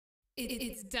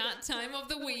It's that time of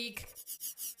the week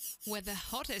where the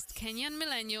hottest Kenyan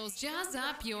millennials jazz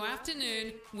up your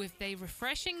afternoon with their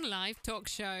refreshing live talk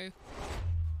show.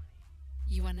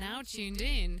 You are now tuned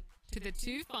in to the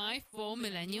 254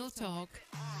 Millennial Talk.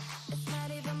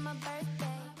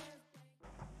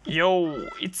 Yo,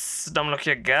 it's Damlok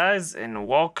here, guys, and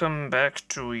welcome back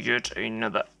to yet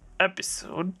another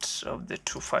episode of the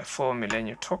 254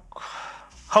 Millennial Talk.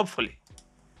 Hopefully,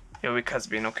 your week has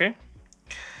been okay.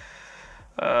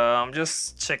 I'm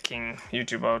just checking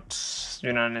YouTube out.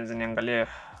 Unaweza niangalia.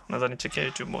 Unaweza nichekia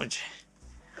YouTube moja.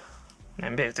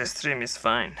 Niambie if the stream is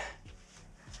fine.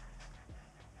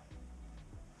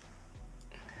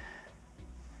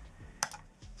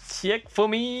 Check for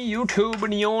me, YouTube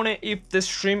nione if the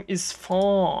stream is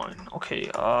fine. Okay,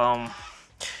 I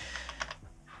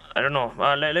don't know.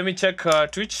 Let me check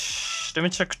Twitch. Let me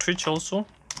check Twitch also.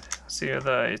 See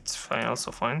whether it's fine,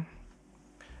 also fine.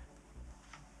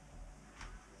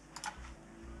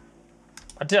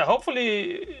 But yeah,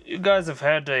 hopefully you guys have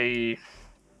had a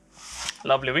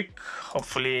lovely week.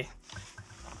 Hopefully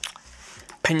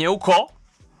penye uko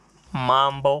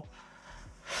mambo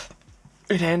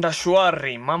inaenda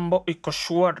shwari, mambo iko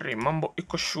shwari, mambo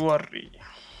iko shwari.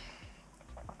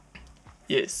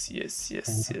 Yes.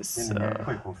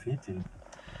 Iko fiti.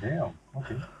 Damn,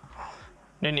 okay.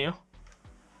 Nini yo?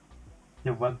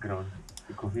 Your background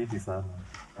iko fiti sana.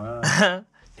 Wow.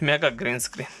 Nimeweka green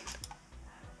screen.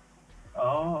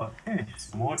 Oh, hey,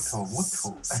 moto.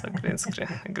 So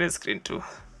green screen too.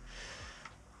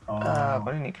 Oh.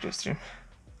 Kwa nini kitu stream?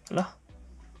 La.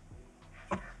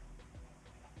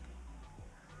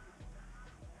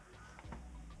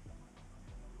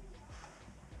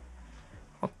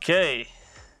 Okay.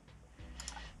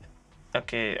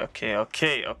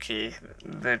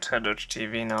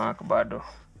 Beta.tv na bado.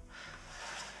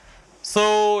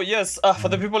 So yes, for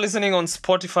the people listening on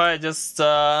Spotify, just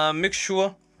make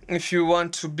sure if you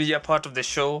want to be a part of the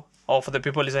show, or for the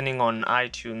people listening on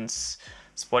iTunes,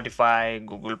 Spotify,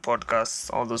 Google Podcasts,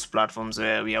 all those platforms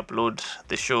where we upload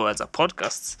the show as a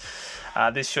podcast.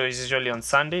 This show is usually on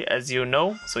Sunday, as you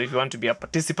know. So if you want to be a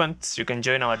participant, you can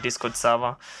join our Discord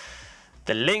server.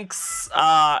 The links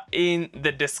are in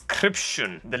the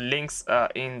description.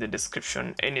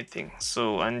 Anything.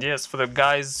 So, and yes, for the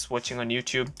guys watching on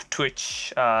YouTube,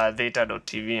 Twitch,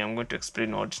 Theta.tv, I'm going to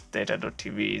explain what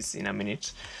Theta.tv is in a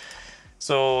minute.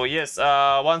 So, yes,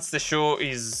 once the show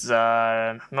is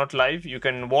not live, you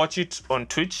can watch it on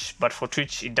Twitch. But for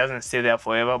Twitch, it doesn't stay there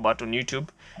forever. But on YouTube,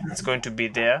 it's going to be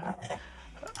there.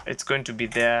 It's going to be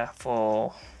there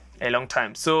for a long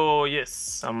time. So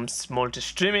yes, I'm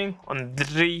multi-streaming on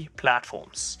 3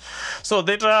 platforms. So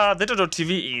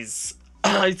Theta.tv is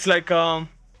it's like I'm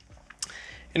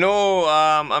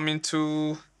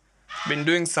been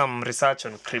doing some research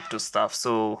on crypto stuff.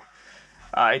 So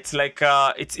it's like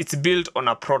it's built on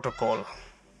a protocol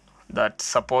that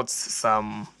supports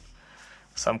some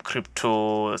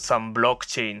crypto, some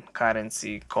blockchain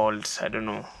currency called, I don't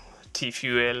know,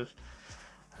 TFUL.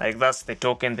 Like that's the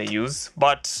token they use.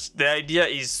 But the idea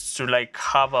is to like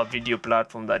have a video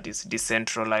platform that is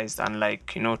decentralized,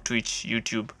 unlike, Twitch,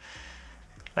 YouTube.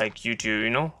 Like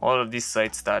YouTube, all of these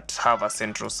sites that have a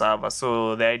central server.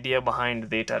 So the idea behind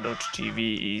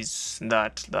Theta.tv is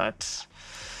that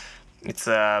it's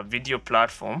a video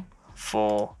platform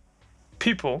for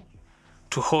people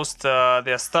to host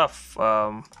their stuff,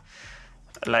 in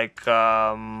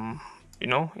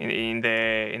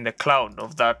the cloud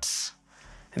of that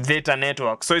Theta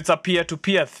network. So it's a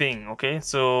peer-to-peer thing, okay?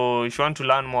 So if you want to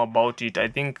learn more about it, I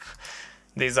think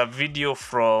there's a video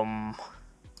from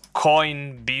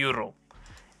Coin Bureau,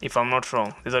 if I'm not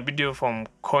wrong. There's a video from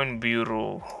Coin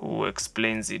Bureau who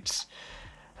explains it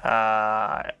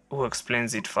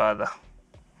further.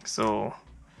 So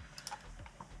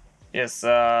yes,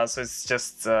 so it's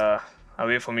just a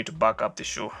way for me to back up the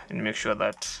show and make sure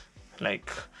that I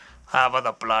have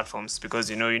other platforms, because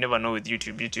you never know with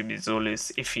YouTube. YouTube is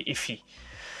always iffy.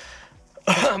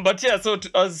 But yeah, so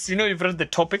as you've read the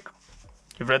topic.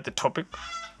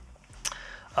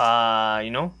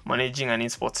 Managing an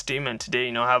esports team, and today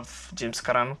I have James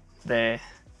Karano.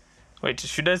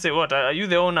 Should I say what? Are you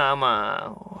the owner?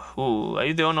 Who? Are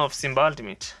you the owner of Simba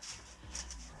Ultimate?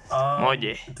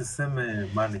 Moje. Tuseme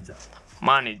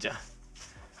Manager.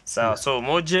 So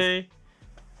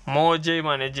Moje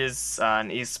manages an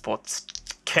esports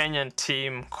Kenyan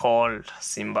team called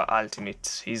Simba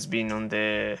Ultimate. He's been on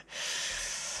the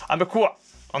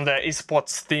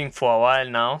esports thing for a while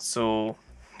now, so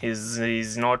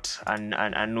he's not a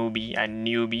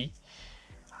newbie.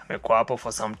 Amekuwa hapo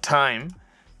for some time.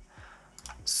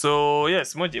 So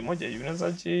yes, moja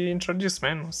unaweza introduce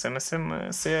man,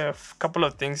 say a couple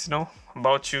of things, you know,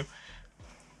 about you.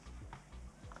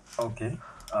 Okay.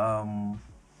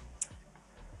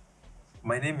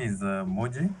 My name is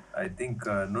Moji. I think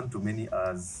known to many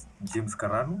as James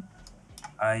Karanu.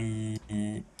 I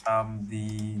am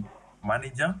the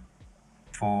manager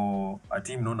for a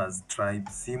team known as Tribe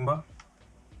Simba.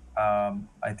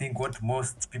 I think what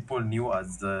most people knew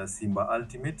as Simba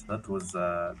Ultimate, that was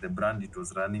the brand it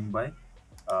was running by.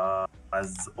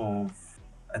 As of,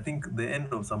 I think, the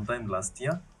end of sometime last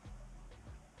year.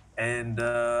 And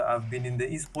I've been in the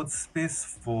esports space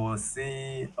for,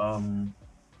 say,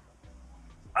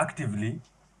 actively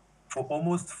for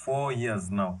almost 4 years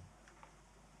now.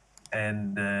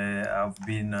 And I've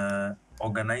been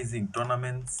organizing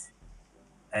tournaments,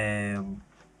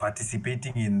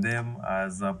 participating in them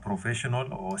as a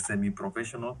professional or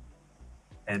semi-professional,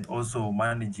 and also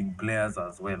managing players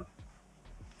as well.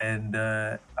 And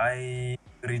I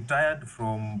retired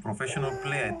from professional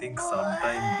play, I think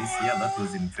sometime this year, that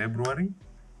was in February,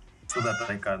 so that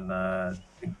I can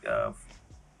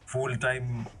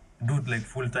full-time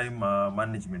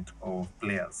management of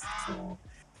players. So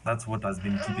that's what has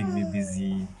been keeping me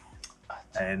busy,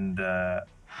 and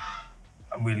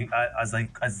as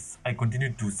I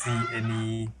continue to see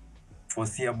any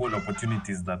foreseeable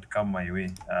opportunities that come my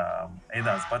way, either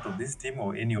as part of this team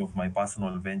or any of my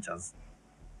personal ventures.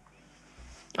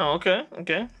 Oh,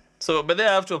 okay. So, but then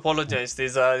I have to apologize.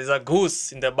 There's a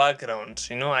goose in the background.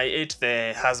 You know, I ate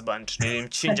the husband.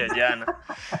 Nilimchinja jana.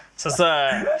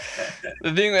 Sasa,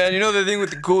 the thing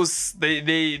with goose,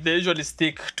 they usually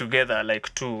stick together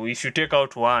like two. If you take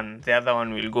out one, the other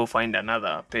one will go find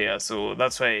another pair. So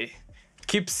that's why it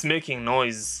keeps making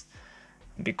noise,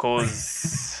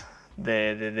 because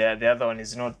the other one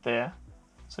is not there.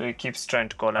 So he keeps trying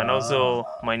to call. And also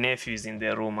my nephew is in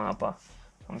the room hapa.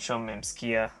 I'm sure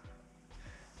mmemsikia.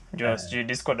 Just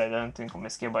Discord, I don't think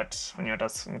umesikia, but when you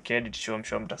mkiedit show, I'm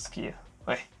sure mtasikia.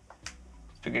 Wei,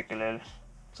 sipige kelele.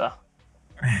 Sawa.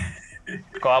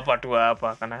 Kwa hapa tu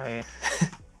hapa kana wewe.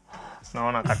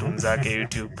 Naona cartoon zake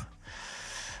YouTube.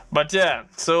 But yeah,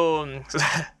 so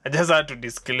I just had to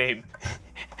disclaim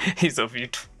his of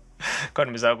YouTube. Kwa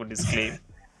nimesahau ku disclaim.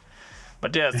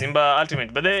 But yeah, Simba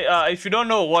Ultimate. But if you don't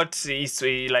know what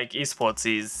esports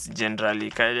is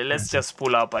generally, let's just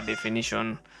pull up a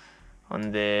definition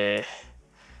on the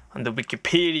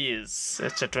Wikipedias.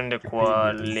 Let's tuende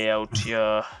kwa layout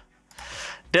ya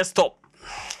desktop.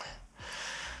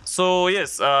 So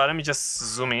yes, let me just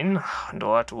zoom in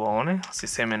ndo watu waone.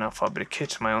 Siseme na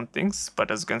fabricate my own things,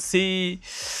 but as you can see,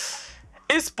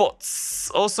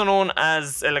 esports, also known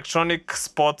as electronic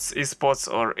sports, esports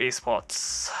or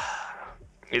esports,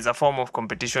 is a form of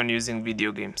competition using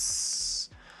video games.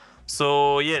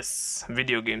 So yes,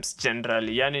 video games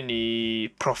generally, yani ni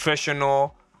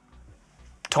professional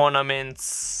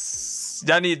tournaments,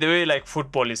 yani the way like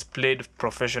football is played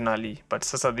professionally, but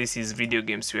sasa this is video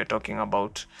games we are talking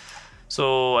about.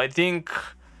 So I think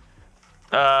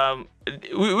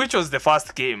which was the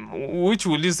first game? Which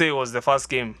would you say was the first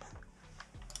game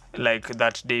like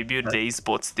that debuted the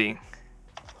esports thing?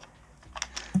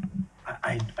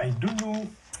 I don't know.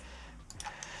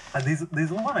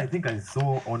 There's one I think I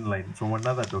saw online from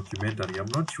another documentary. I'm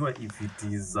not sure if it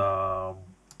is I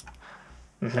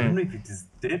don't know if it is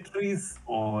Tetris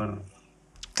or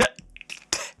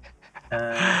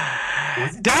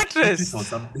was it Tetris or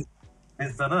something.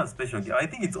 It's another special game. I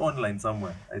think it's online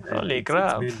somewhere. Holy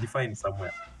crap. It's been defined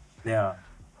somewhere. Yeah.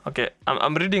 Okay,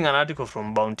 I'm reading an article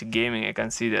from Bounty Gaming. I can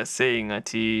see they're saying that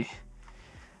the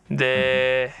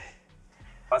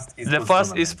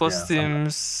first esports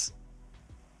teams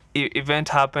event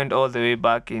happened all the way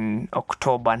back in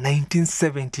October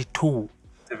 1972.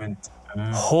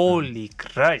 Holy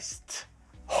Christ.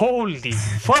 Holy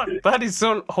fuck. That is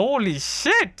all. Holy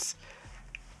shit.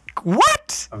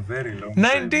 What? A very long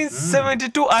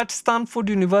 1972 at Stanford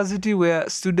University, where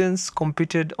students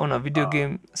competed on a video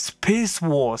game, Space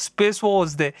War. Space War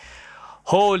was the...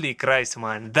 Holy Christ,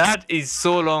 man. That is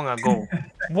so long ago.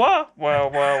 Wow.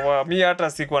 Me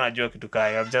hata sikuwa najua kitu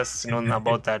kaya. I've just known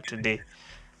about that today.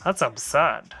 That's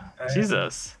absurd.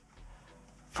 Jesus.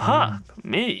 Fuck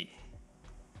me.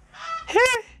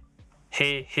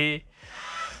 Hey.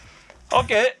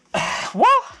 Okay.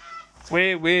 What?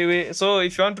 Wait. So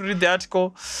if you want to read the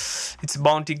article, it's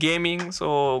Bounty Gaming.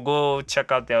 So go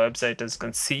check out their website, as you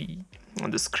can see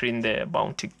on the screen there.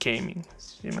 Bounty Gaming.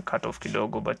 You may cut off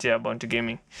kidogo, but yeah, Bounty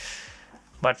Gaming.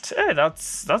 But hey,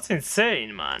 that's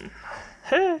insane, man.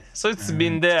 Hey, so it's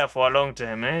been there for a long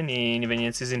time, eh? Ni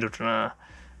venye sisi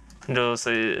ndo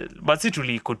but si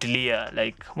tulikutilia,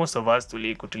 like most of us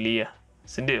tulikutilia.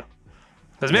 sindio?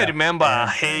 Because me remember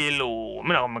Halo,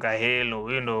 mimi nakumbuka Halo,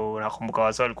 you know, nakumbuka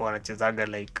watu walikuwa wanachezaga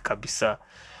like kabisa.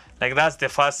 Like that's the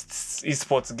first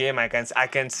esports game I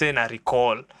can say na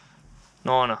recall.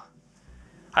 No.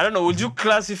 I don't know, would you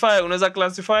unaweza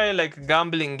classify like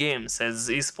gambling games as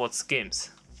esports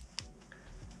games?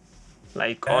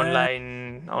 Like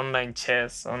online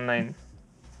chess, online.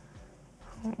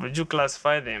 Would you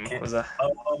classify them? Okay.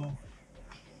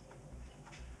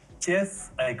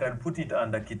 Chess, I can put it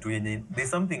under kitu yenye. There's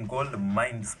something called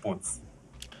mind sports.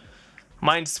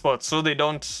 Mind sports, so they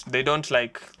don't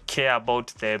like care about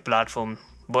the platform.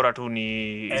 Bora tu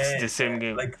ni it's the same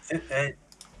game. Like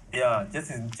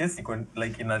chess iko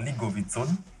like in a league of its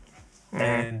own,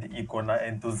 and iko na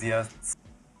enthusiasts,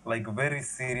 like very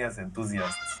serious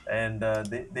enthusiasts, and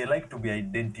they like to be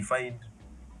identified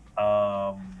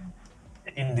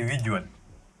individual.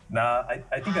 Now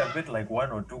I think I've met like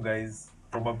one or two guys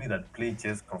probably that play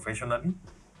chess professionally,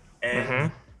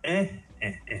 and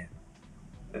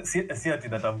see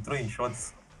that I'm throwing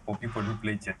shots for people who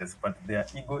play chess, but their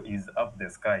ego is up the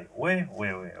sky. Way.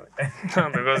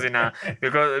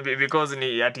 because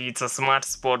it's a smart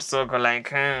sport, so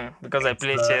like because I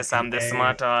play chess, I'm the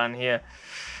smarter one here.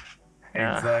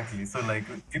 Yeah. Exactly. So like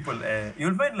people,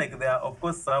 you'll find like there are of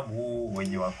course some who,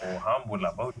 when you are humble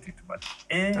about it, but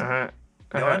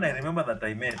the one I remember that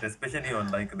I met, especially on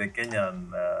like the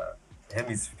Kenyan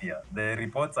hemisphere, the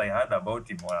reports I heard about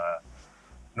him were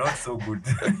not so good.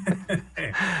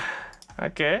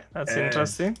 Okay, that's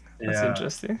interesting. That's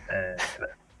interesting.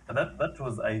 That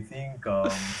was, I think,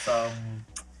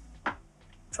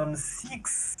 some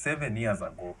 6-7 years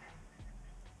ago.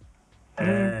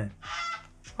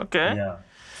 Okay. Yeah.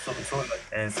 So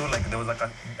like there was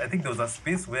I think there was a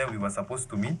space where we were supposed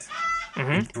to meet.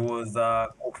 It was a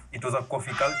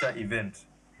coffee culture event,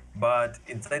 but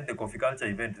inside the coffee culture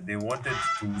event, they wanted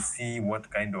to see what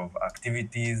kind of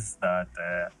activities that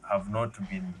have not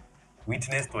been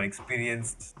witnessed or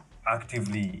experienced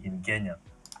actively in Kenya.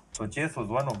 So chess was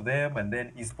one of them, and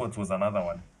then esports was another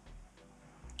one.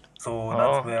 So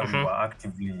that's where we were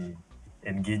actively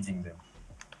engaging them.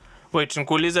 Wait,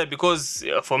 nkuuliza, because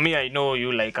for me I know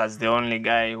you like as the only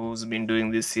guy who's been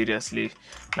doing this seriously.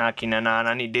 Na kina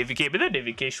nani Davy K, but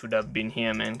Davy K should have been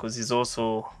here, man, because he's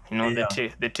also, you know,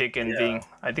 the Taken thing.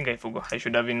 I think I forgot. I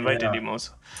should have invited him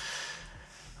also.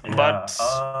 But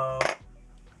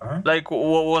like,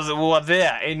 were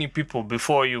there any people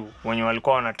before you when you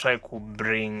walikuwa wana try to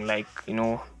bring, like, you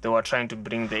know, they were trying to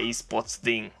bring the esports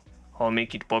thing or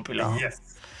make it popular?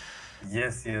 Yes.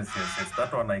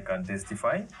 That one I can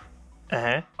testify.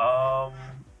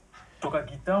 Toka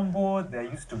kitambo, there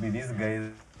used to be these guys,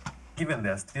 even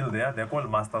they're still there, they're called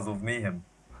Masters of Mayhem.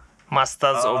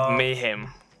 Masters of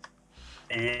Mayhem.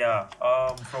 Yeah.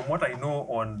 From what I know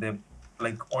on the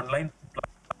like online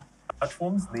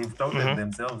platforms, they've touted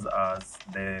themselves as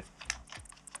the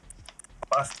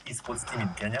first esports team in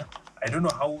Kenya. I don't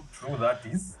know how true that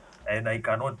is, and I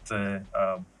cannot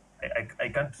I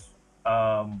can't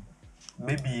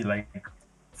maybe like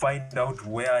find out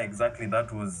where exactly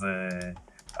that was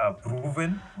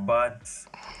proven, but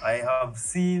I have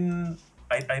seen,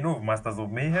 I know of Masters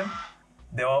of Mayhem.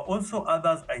 There were also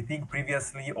others, I think,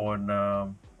 previously on,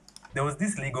 there was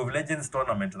this League of Legends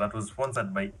tournament that was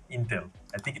sponsored by Intel.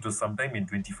 I think it was sometime in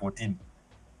 2014.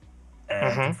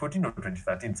 2014 or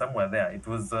 2013, somewhere there. It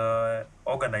was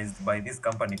organized by this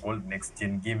company called Next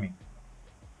Gen Gaming.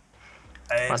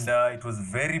 And it was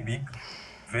very big.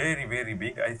 Very, very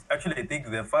big. I think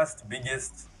the first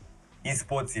biggest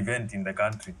esports event in the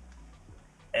country.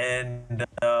 And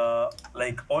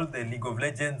like all the League of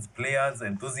Legends players,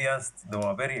 enthusiasts, they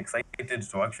were very excited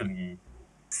to actually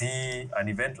see an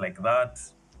event like that,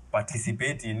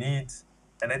 participate in it.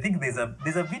 And I think there's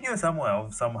a video somewhere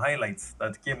of some highlights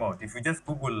that came out. If you just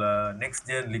Google Next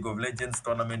Gen League of Legends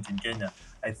tournament in Kenya,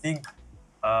 I think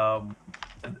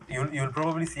you'll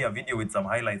probably see a video with some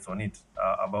highlights on it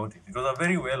about it. It was a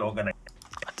very well organized.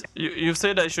 You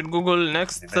said I should Google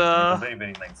next. Very,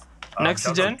 very nice.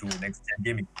 Next Gen? To Next Gen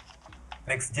Gaming.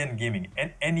 Next Gen Gaming.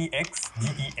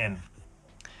 NEXGEN.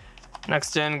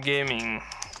 Next Gen Gaming.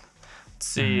 Let's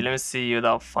see. Let me see whether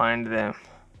I'll find them.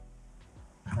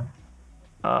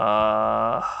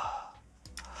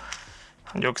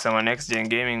 Ndio kusema Next Gen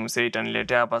Gaming msee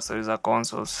itaniletea hapa stories za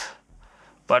consoles.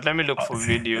 But let me look for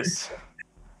videos.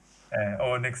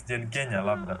 Next Gen Kenya,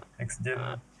 labda. Next Gen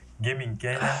Gaming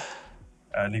Kenya,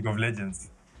 League of Legends.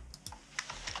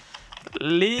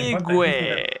 League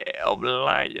of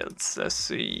Legends, let's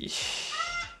see.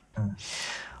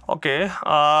 Okay,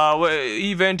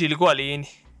 event ilikuwa lini?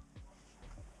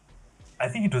 I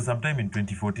think it was sometime in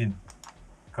 2014.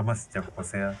 Kama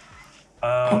sijakosea.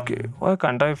 Okay, why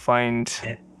can't I find?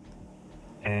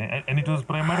 And it was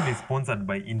primarily sponsored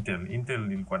by Intel.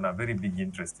 Intel ilikuwa na very big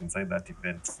interest inside that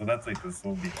event, so that's why it was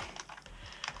so big.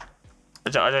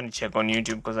 I need to check on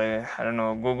YouTube because I don't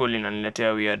know, Google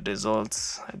inaniletea weird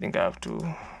results. I think I have to,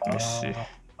 let me see.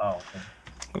 Okay.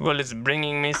 Google is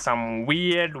bringing me some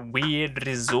weird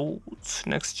results.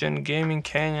 Next Gen Gaming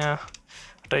Kenya.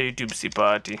 Hata YouTube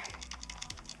sipati.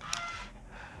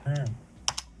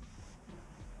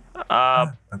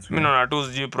 That's Mi naona tu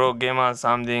sijui pro gamer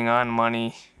something, earn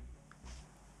money.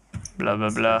 Blah blah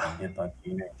blah. Get that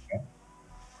unit,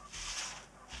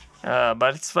 yeah?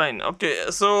 But it's fine. Okay,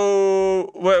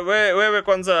 so where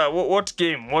kwanza, what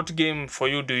game for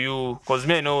you do you? Cause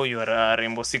me I know you are a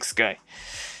Rainbow Six guy.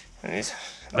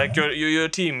 Like your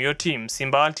team,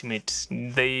 Simba Ultimate.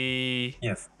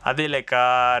 Yes. Are they like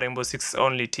a Rainbow Six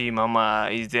only team? Ama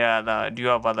is there other? Do you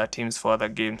have other teams for other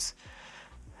games?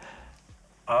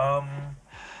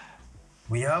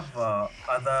 We have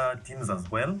other teams as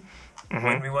well.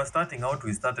 When we were starting out,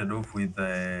 we started off with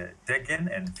Tekken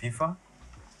and FIFA.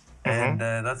 And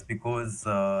that's because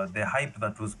the hype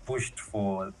that was pushed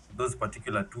for those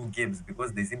particular two games,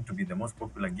 because they seem to be the most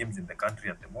popular games in the country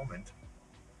at the moment.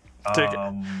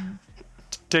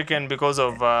 Taken because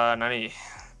of Nani.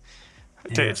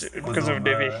 Yes, Because of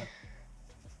Devi.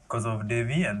 Because of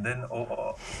Devi, and then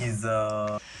his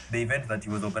the event that he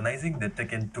was organizing, the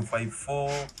Tekken 254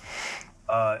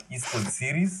 esports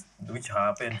series, which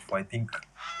happened for, I think,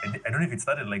 I don't know if it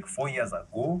started like 4 years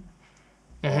ago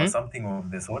or something of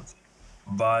the sort.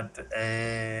 But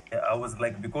I was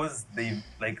like, because they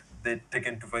like the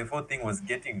Tekken 254 thing was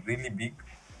getting really big,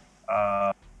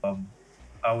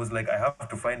 I was like, I have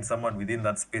to find someone within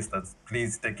that space that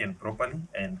plays Tekken properly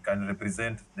and can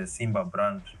represent the Simba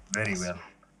brand very well.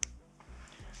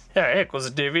 Yeah, because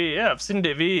Devi, I've seen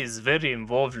Devi is very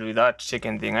involved with that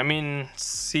Tekken thing. I mean,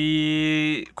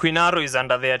 see, Queen Arrow is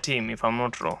under their team, if I'm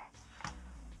not wrong.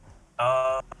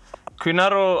 Queen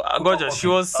Arrow, Goja, she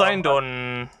was signed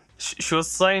on. She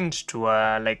was signed to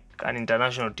like an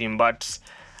international team, but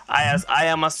I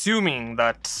am assuming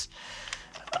that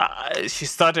she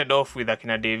started off with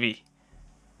Akina Devi.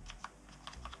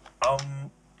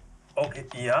 Okay,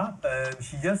 yeah.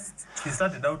 She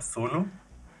started out solo.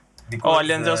 Because,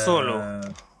 Alianza solo.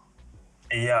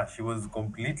 Yeah, she was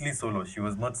completely solo. She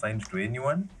was not signed to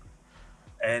anyone.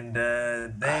 And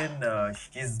then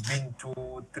she's been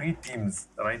to 3 teams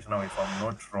right now, if I'm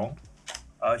not wrong.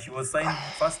 She was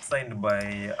first signed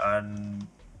by an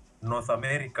North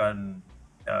American,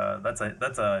 that's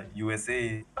a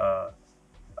USA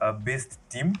based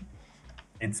team.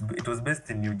 It was based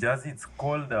in New Jersey. It's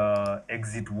called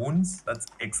Exit Wounds. That's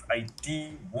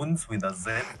XIT Wounds with a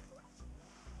Z.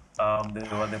 They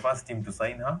were the first team to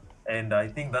sign her, and I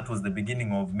think that was the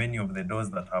beginning of many of the doors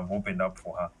that have opened up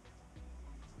for her.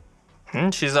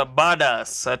 She's a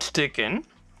badass at Tekken.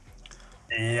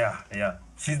 Yeah.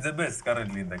 She's the best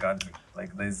currently in the country.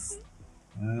 Like, there's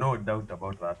no doubt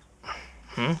about that.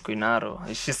 Queen Arrow.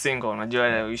 Is she single?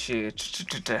 Unajua ishi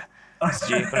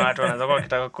sijui kuna watu wanaweza kuwa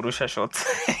wakitaka kurusha shots.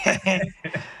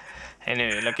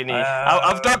 Anyway, lakini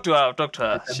I've talked to her. I've talked to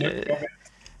her.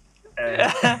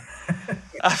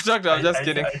 I'm just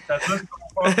kidding.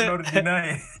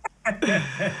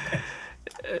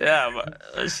 Yeah,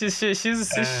 but she's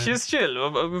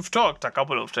chill. We've talked a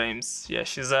couple of times. Yeah,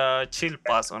 she's a chill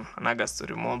person. Anagas to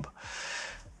remember.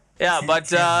 Yeah,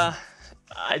 but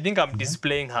I think I'm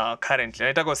displaying her currently.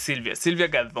 I talk Sylvia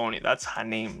Gathoni. That's her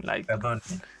name. Like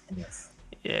Gathoni.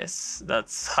 Yes,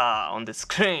 that's her on the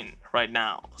screen right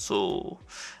now. So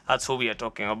that's what we are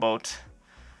talking about.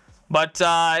 But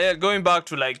yeah, going back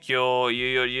to like your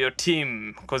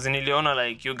team, because niliona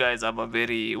like you guys have a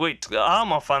very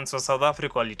I'm a fan of South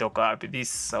Africa walitoka wapi, this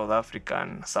South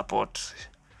African support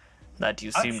that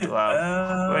you seem to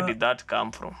have. Where did that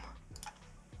come from?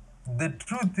 The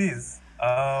truth is,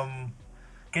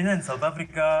 Kenya and South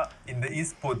Africa in the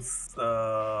esports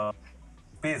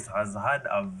space has had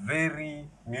a very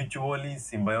mutually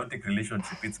symbiotic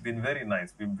relationship. It's been very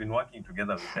nice. We've been working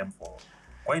together with them for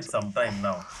quite some time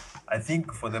now. I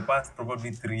think for the past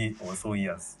probably 3 or so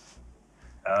years.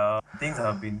 Things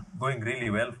have been going really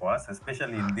well for us,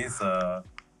 especially in this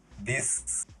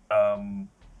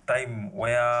time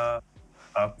where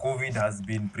COVID has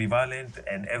been prevalent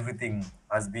and everything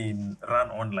has been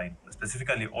run online,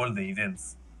 specifically all the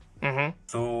events.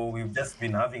 So we've just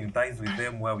been having ties with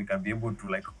them where we can be able to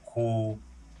like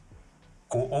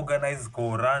co-organize,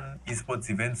 co-run esports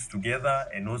events together,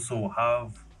 and also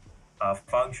have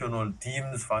functional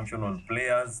teams, functional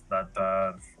players that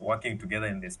are working together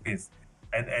in the space.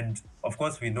 And of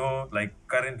course, we know, like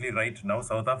currently right now,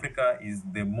 South Africa is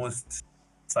the most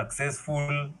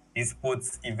successful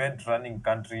esports event running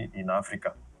country in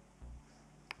Africa.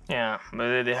 Yeah,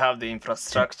 but they have the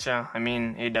infrastructure. I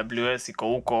mean, AWS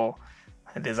iko huko.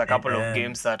 There's a couple of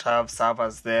games that have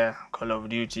servers there: Call of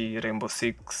Duty, Rainbow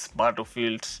Six,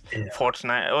 Battlefield,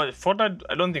 Fortnite. Oh, Fortnite.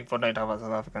 I don't think Fortnite have a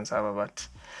South African server, but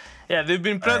yeah, they've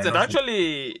been present.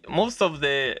 Actually, most of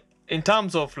in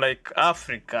terms of like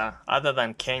Africa, other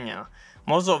than Kenya,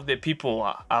 most of the people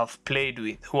I've played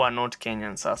with who are not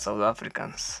Kenyans are South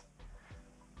Africans.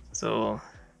 So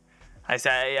I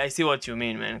see what you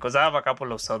mean, man. Because I have a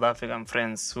couple of South African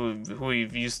friends who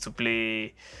used to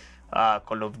play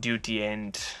Call of Duty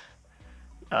and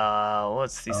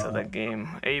what's this other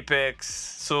game? Apex.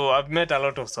 So I've met a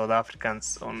lot of South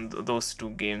Africans on those two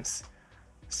games.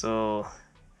 So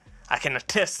I can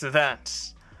attest to that.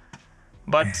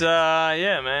 But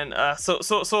yeah, man.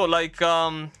 So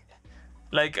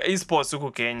like esports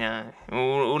huku Kenya,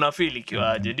 unafeel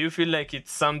ikiwaje? Do you feel like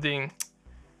it's something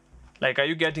like, are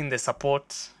you getting the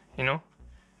support, you know?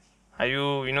 Are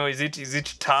you, is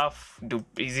it tough?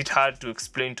 Is it hard to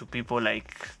explain to people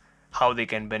like how they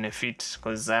can benefit?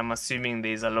 Because I'm assuming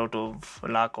there's a lot of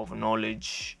lack of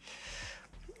knowledge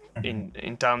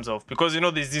in terms of, because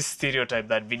there's this stereotype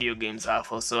that video games are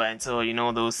for so and so,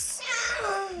 those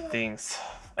things.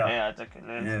 Yeah,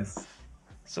 yes.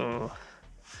 So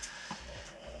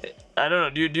I don't know.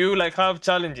 Do you like have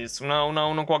challenges?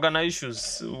 Unakuwaga na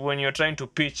issues when you're trying to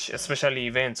pitch, especially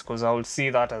events? Because I will see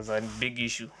that as a big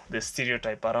issue, the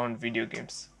stereotype around video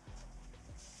games.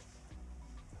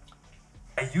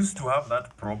 I used to have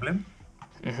that problem,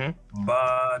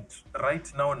 but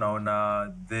right now,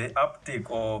 the uptake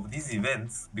of these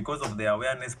events, because of the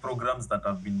awareness programs that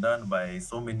have been done by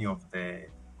so many of the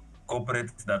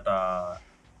corporates that are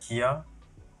here,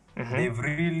 they've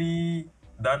really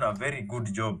done a very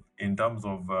good job in terms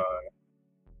of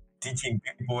teaching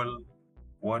people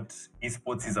what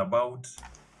esports is about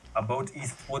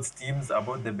esports teams,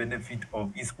 about the benefit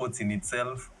of esports in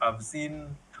itself. I've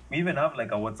seen, we even have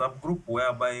like a WhatsApp group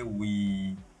whereby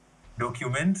we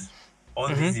document all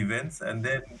these events, and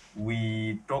then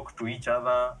we talk to each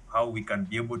other how we can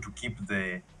be able to keep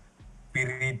the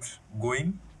spirit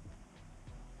going.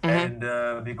 And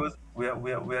because we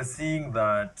are seeing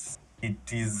that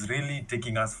it is really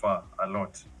taking us far a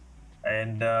lot.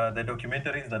 And the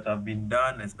documentaries that have been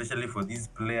done, especially for these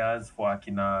players, for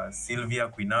Akina Sylvia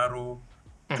Quinaro,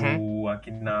 to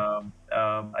Akina,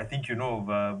 I think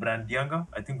of Brand Younger,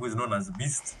 I think, who is known as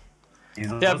Beast.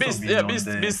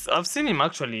 Beast. I've seen him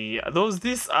actually. There was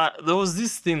this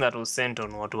thing that was sent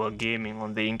on what were gaming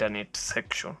on the internet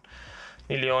section.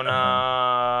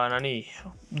 Niliona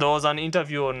there was an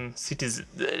interview on Citizen,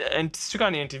 and you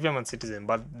can interview him on Citizen,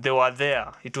 but they were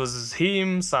there. It was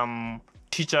him, some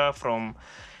teacher from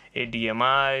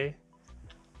ADMI.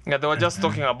 Yeah, they were just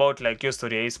talking about like your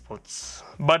story esports.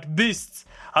 But Beast,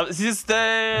 is this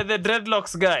the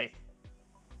dreadlocks guy?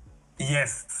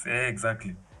 Yes,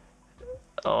 exactly.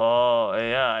 Oh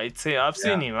yeah, I've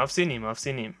seen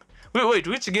him. Wait,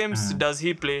 which games does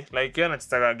he play? Like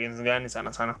anacheza games gani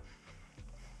sana?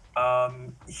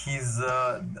 He's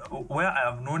where I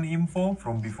have known him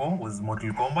from before was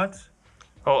Mortal Kombat.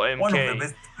 Oh, MK. One of the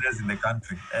best players in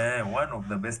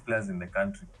the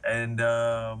country. And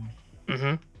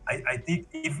I think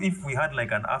if we had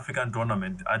like an African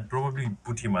tournament, I'd probably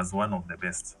put him as one of the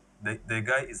best. The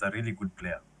guy is a really good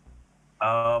player.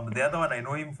 The other one I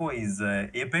know him for is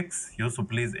Apex. He also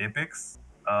plays Apex.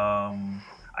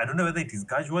 I don't know whether it is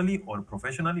casually or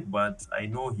professionally, but I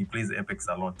know he plays Apex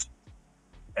a lot.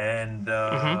 And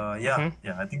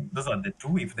I think those are the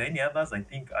two. If there are any others, I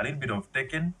think a little bit of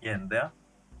Tekken here and there,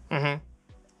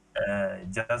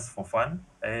 just for fun.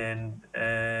 And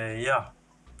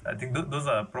I think those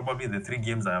are probably the three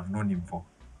games I have known him for.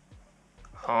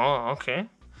 Oh, okay.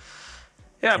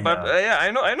 Yeah, but I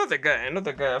know the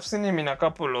guy. I've seen him in a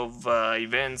couple of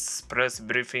events, press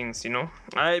briefings.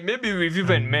 Maybe we've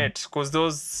even met,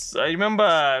 because I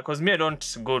remember, because me, I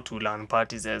don't go to LAN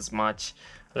parties as much.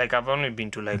 Like, I've only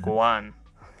been to like one.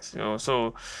 But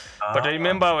I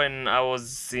remember when I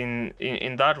was in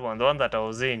that one, the one that I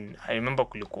was in, I remember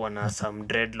kulikuwa na some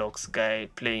dreadlocks guy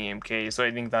playing MK. So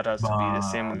I think that has to be the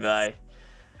same guy.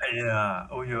 Yeah,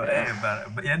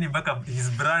 yani baka his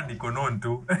brand iko known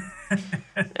too.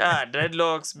 Yeah,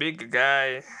 dreadlocks, big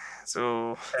guy.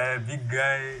 So big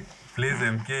guy plays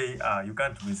MK. You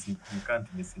can't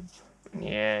miss him.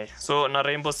 Yeah. So na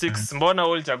Rainbow Six, mbona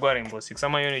ulichagua Rainbow Six?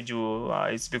 Ama hiyo ni juu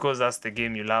it's because that's the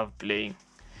game you love playing?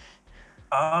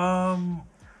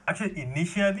 Actually,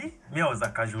 initially, me, I was a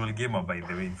casual gamer, by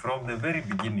the way, from the very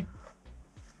beginning.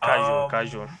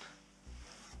 Casual.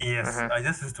 Yes, I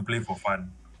just used to play for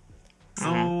fun.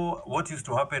 So what used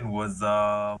to happen was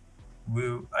I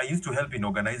used to help in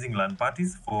organizing LAN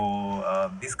parties for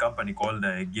this company called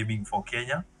Gaming for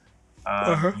Kenya.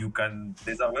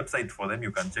 There's a website for them,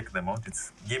 you can check them out.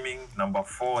 It's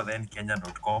gaming4 then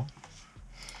kenya.com.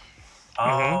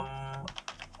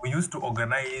 We used to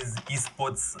organize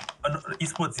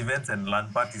esports events and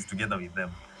LAN parties together with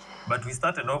them. But we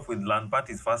started off with LAN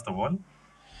parties first of all.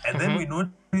 And then we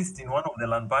noticed in one of the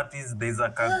LAN parties, there's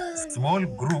a small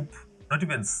group, not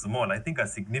even small, I think a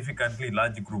significantly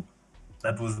large group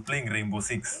that was playing Rainbow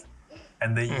Six.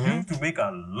 And they used to make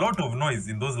a lot of noise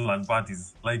in those LAN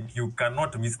parties. Like, you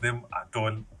cannot miss them at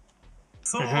all.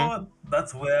 So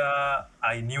that's where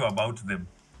I knew about them.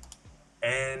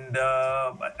 And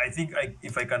I think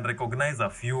if I can recognize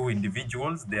a few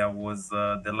individuals, there was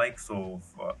the likes of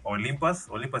Olympus.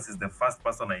 Olympus is the first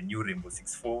person I knew Rainbow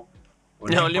Six for.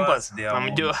 Yeah, Olympus. Yeah.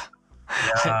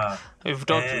 We've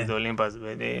talked with Olympus,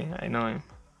 but I know him.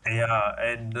 Yeah,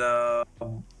 and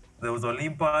there was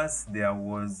Olympus. There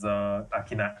was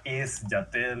Akina Ace,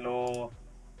 Jatello.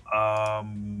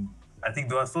 I think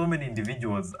there were so many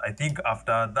individuals. I think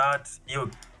after that,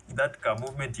 that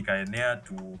movement ikaenea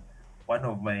to one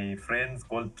of my friends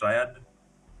called Triad.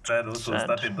 Triad also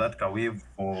started that wave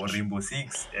for Rainbow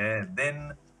Six. And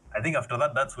then I think after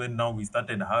that, that's when now we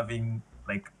started having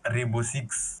like Rainbow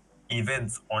Six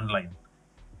events online.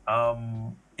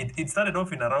 It started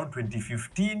off in around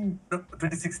 2016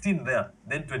 there.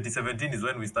 Then 2017 is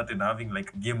when we started having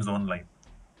like games online.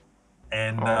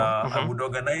 And I would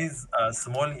organize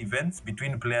small events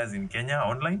between players in Kenya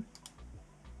online.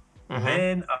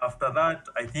 Then after that,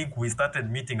 I think we started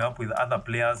meeting up with other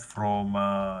players from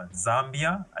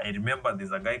Zambia. I remember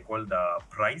there's a guy called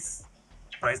Price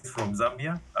from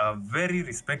Zambia, a very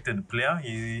respected player.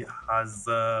 He has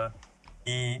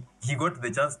he got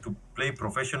the chance to play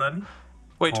professionally.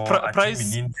 Wait,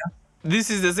 Price? This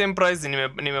is the same Price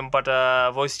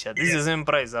nimempata voice chat. This is the same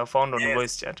Price I found on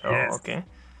voice chat. Oh, okay.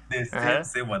 The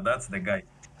same one. That's the guy.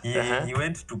 He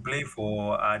went to play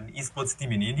for an esports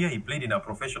team in India. He played in a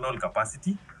professional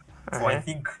capacity for I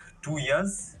think 2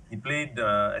 years. He played,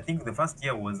 I think the first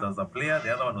year was as a player,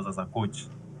 the other one was as a coach,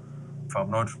 if I'm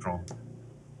not wrong.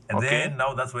 And then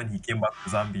now that's when he came back to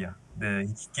Zambia.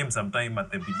 He came sometime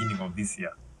at the beginning of this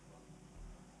year.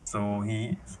 So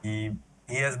he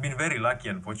has been very lucky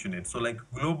and fortunate. So like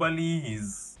globally,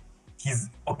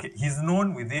 he's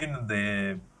known within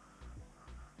the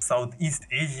Southeast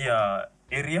Asia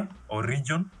area or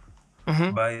region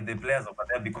by the players over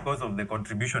there because of the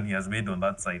contribution he has made on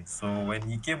that side. So when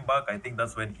he came back, I think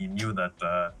that's when he knew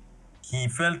that he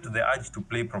felt the urge to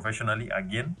play professionally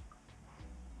again.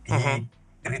 He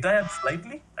retired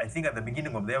slightly, I think at the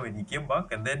beginning of the year when he came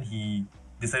back, and then he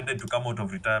decided to come out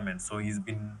of retirement. So he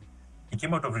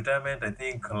came out of retirement, I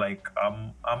think like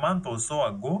a month or so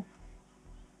ago,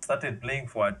 started playing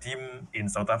for a team in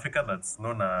South Africa that's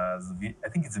known as, I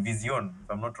think it's Vision,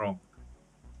 if I'm not wrong.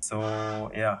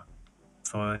 So yeah,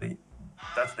 so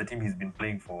that's the team he's been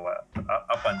playing for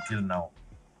up until now.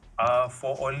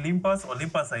 For Olympus,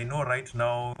 I know right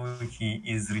now he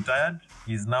is retired.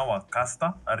 He's now a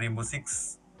caster, a Rainbow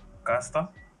Six caster.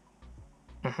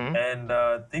 And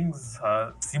things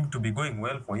seem to be going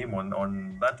well for him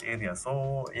on that area.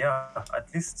 So yeah,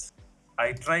 at least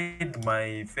I tried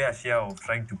my fair share of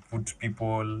trying to put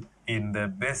people in the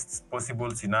best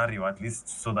possible scenario, at least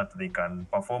so that they can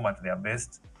perform at their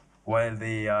best while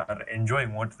they are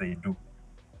enjoying what they do.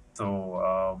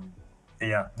 So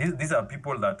yeah, these are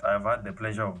people that I've had the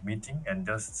pleasure of meeting and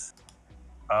just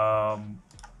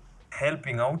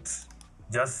helping out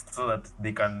just so that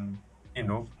they can,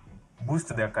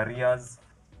 boost their careers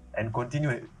and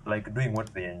continue like doing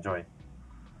what they enjoy.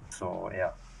 So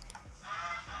yeah.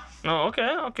 Oh,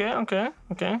 okay.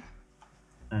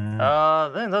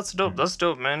 Then that's dope. That's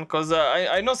dope, man. Cause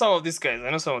I know some of these guys.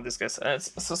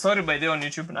 So sorry by the way on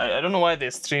YouTube. I don't know why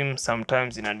they stream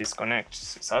sometimes in a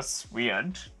disconnect. That's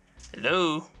weird.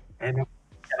 Hello.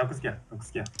 Nakusikia.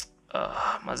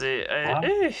 Maze,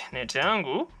 net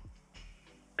yangu.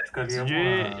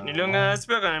 Sijui niliongea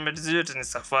speaker nimetizia yote ni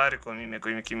Safaricom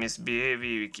imekuwa ikimisbehave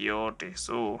wiki yote.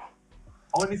 So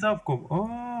ni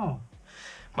Safaricom.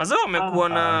 Maze wamekuwa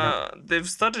na they've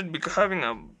started having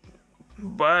a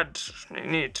bad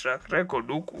track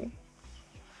record huku.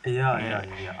 Yeah.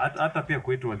 Hata pia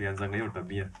kwetu walianzanga hiyo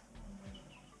tabia.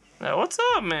 What's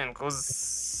up, man? Cause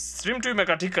stream tu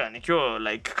imekatika nikiwa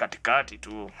like katikati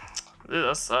tu.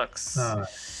 That sucks.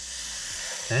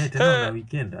 Tena na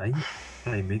weekend.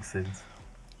 It makes sense.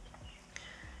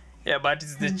 Yeah, but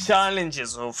it's the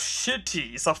challenges of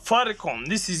shitty Safaricom.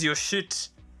 This is your shit.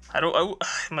 I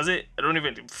don't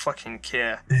even fucking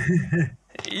care.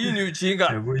 hii ni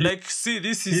ujinga. Like see,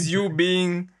 this is you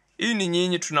being, hii ni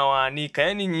nyinyi tunawaanika,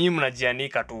 yani nyinyi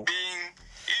mnajianika tu.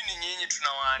 Hii ni nyinyi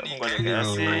tunawaanika.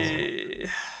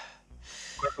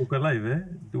 Uko live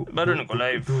Bado niko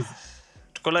live.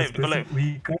 Tuko live.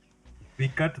 We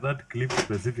cut that clip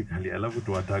specifically alafu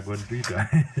tu tag on Twitter.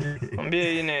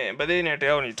 Mwambie ine baadaye internet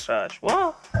yao ni trash.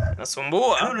 Wow,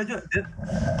 nasumbua. Unajua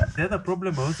the other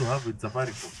problem I also have with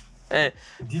Safaricom.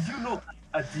 Did you know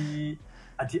at the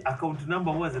account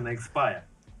number wasn't expire?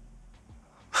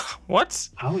 What?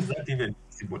 How is that even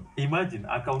possible? Imagine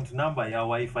account number ya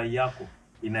Wi-Fi yako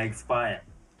ina expire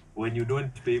when you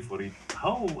don't pay for it.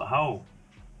 How?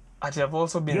 I have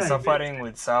also been suffering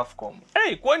with Safcom.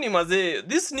 Hey, kwani mazee,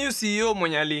 this new CEO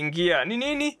mwenye aliingia ni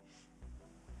nini?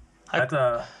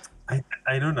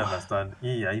 I don't understand.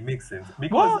 Yeah, it makes sense.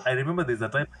 Because I remember there's a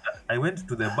time I went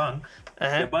to the bank.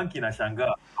 The bank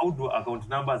inashangaa, how do account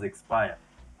numbers expire?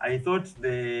 I thought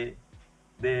the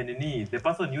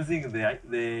person using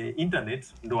the internet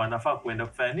ndo anafaa kuenda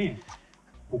kufanya nini?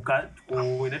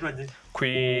 Inaitwaje?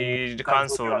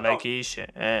 Cancel like ishe.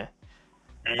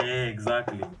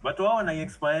 Exactly. But wao wana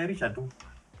expireisha tu.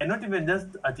 And not even just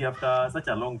after such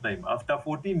a long time. After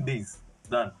 14 days, it's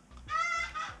done.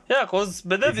 Yeah, because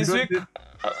but then this week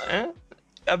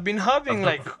I've been having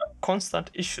like constant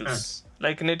issues.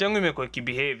 Like net yangu imekuwa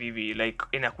kibehave hivi, like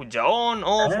inakuja on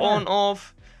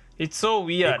off. It's so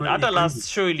weird. Hata last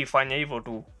show ilifanya hivyo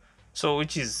tu. So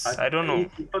which is I don't know.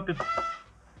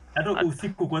 Hata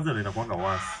usiku kwanza inakuanga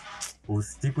worse.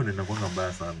 Usiku inakuanga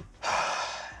mbaya sana.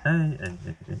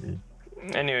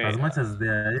 Anyway, as much as they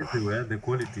are everywhere, the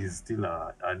quality is still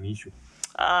an issue.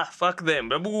 Fuck them.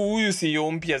 Babu huyu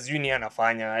CEO mpya sijui ni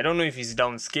anafanya. I don't know if he's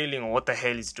downscaling or what the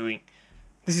hell he's doing.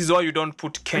 This is why you don't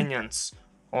put Kenyans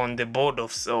on the board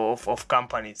of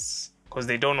companies, because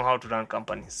they don't know how to run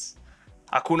companies.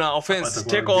 Hakuna offense.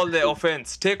 Take all the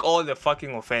offense. Take all the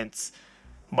fucking offense.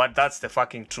 But that's the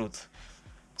fucking truth.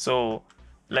 So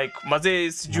like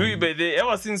mazee sijui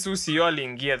ever since CEO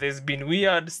aliingia, there's been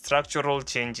weird structural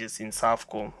changes in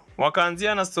Safcom.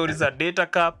 Wakaanzia na stories za data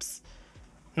caps.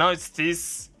 Now it's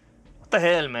this. What the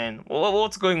hell, man?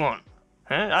 What's going on?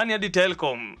 Ani hadi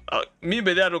Telcom. Mi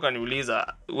bedhe atoka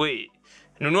niuliza, wait,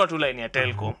 nunua tu line ya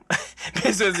Telcom.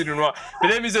 Mi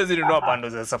siwezi nunua bando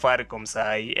za Safaricom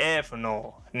sahi.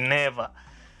 No, never.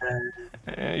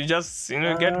 You just,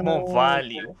 get more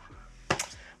value.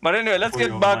 But anyway, let's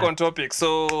get back on topic.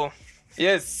 So,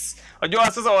 yes.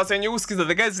 Ajua sasa wasenye usikiza,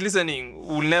 the guys listening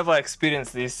will never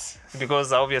experience this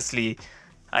because obviously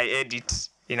I edit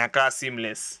inakaa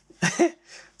seamless.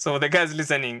 So the guys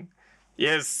listening,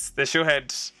 yes, the show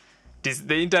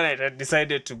the internet had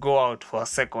decided to go out for a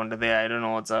second there. I don't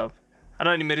know what's up. I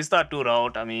don't know, nimerestart tu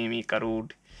route, mimi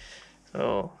karudi.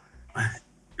 So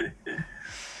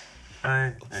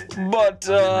but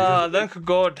thank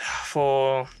God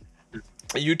for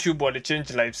YouTube wali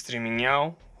change live streaming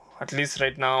yao. At least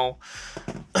right now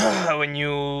when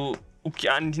you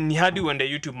ni hadi uende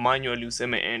YouTube manually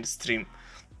useme end stream.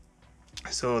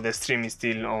 So the stream is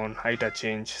still on, haita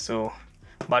change. So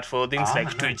but for things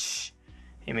like Twitch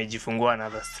imejifungua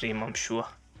another stream, I'm sure.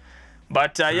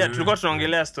 But tulikuwa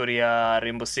tunaongelea story ya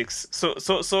Rainbow Six.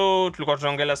 So tulikuwa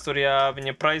tunaongelea story ya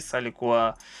venye Price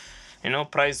alikuwa,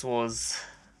 Price was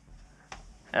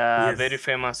very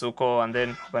famous huko, and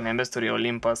then wakaniambia story ya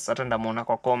Olympus. Hata ndamuona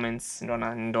kwa comments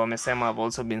ndo wamesema I've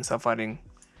also been suffering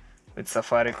with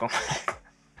Safaricom.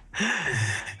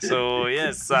 So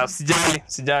yes,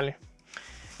 sijali.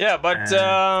 Yeah, but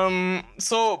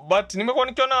but nimekuwa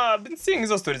nikiona, I've been seeing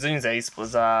hizo stories zenyu za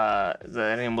esports za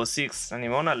Rainbow Six, na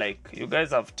nimeona like you guys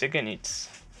have taken it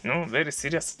very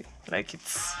seriously, like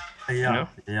it's yeah.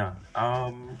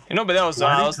 But I was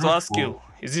to ask you,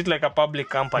 is it like a public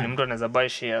company, mtu anaweza buy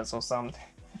shares or something?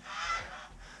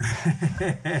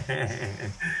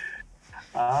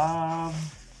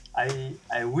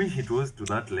 I wish it was to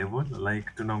that level,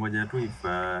 like tunangoja tu if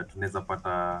tunaweza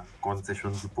pata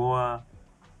concessions poa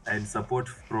and support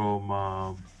from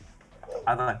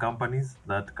other companies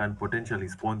that can potentially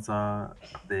sponsor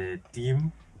the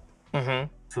team,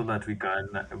 so that we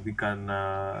can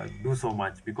do so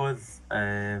much, because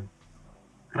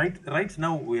right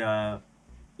now we're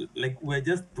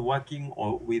just working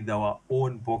with our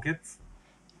own pockets,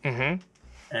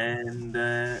 and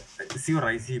sio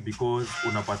rahisi because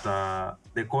unapata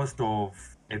the cost of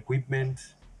equipment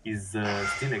is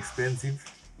still expensive.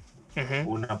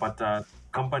 Unapata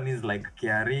companies like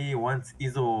KRA, once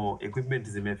hizo equipment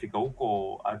zimefika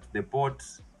huko at the port,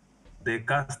 the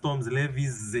customs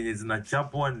levies zenye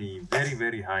zinachapwa ni very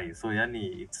very high. So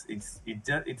yani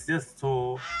it's just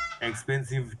so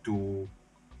expensive to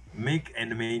make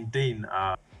and maintain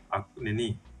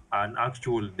an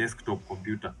actual desktop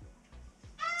computer.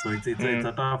 So it's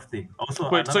a tough thing. Also,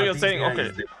 Wait, so another you're thing saying, here okay,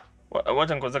 is the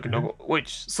wacha ngoza kidogo. Wait,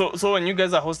 so when you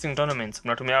guys are hosting tournaments,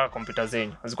 mnatumia computer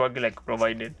zenyu hazikuwagi like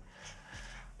provided?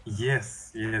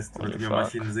 yes, tunatumia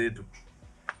machine zetu.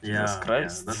 Jesus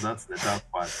Christ. That's the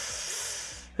tough part.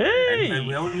 Hey! And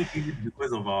we only do it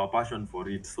because of our passion for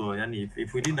it. So yani,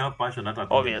 if we didn't have passion, hata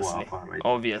Obviously, hapa, right?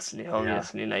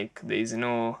 obviously, like there is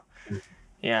no,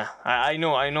 yeah, I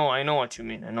know what you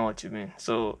mean.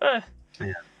 So,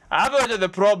 Yeah. I have the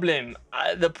problem.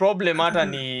 The problem hata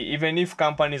ni even if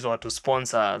companies were to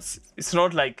sponsor us, it's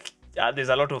not like there's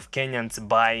a lot of Kenyans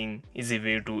buying hizi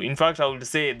vitu. In fact, I would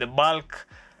say the bulk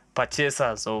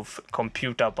purchasers of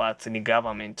computer parts ni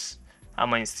government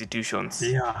ama institutions.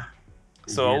 Yeah.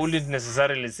 So I wouldn't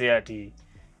necessarily say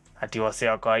ati wase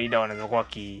wa kawaida wanaweza kuwa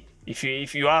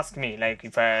if you ask me, like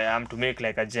if I am to make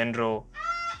like a general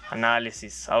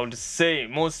analysis, I would say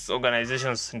most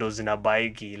organizations ndo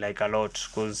zinabaigi like a lot,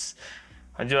 because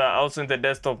also in the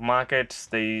desktop market,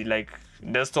 they like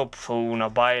desktop una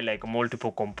buy like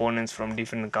multiple components from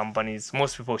different companies.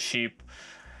 Most people ship,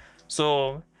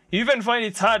 so you even find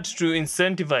it's hard to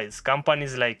incentivize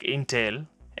companies like Intel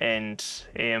and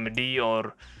AMD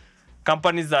or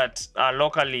companies that are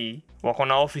locally wako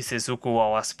na offices huku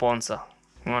wa sponsor.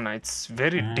 Unaona, it's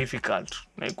very difficult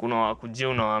like unawakujia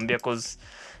unawaambia, cause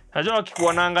najua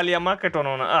wakikuwa naangalia market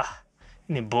wanaona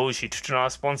ni bullshit, tuna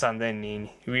sponsor and then nini,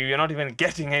 we are not even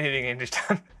getting anything in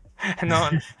return. No.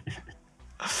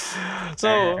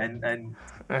 So and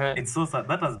it's so sad.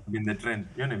 That has been the trend.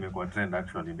 Imekuwa trend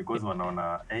actually, because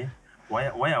wanaona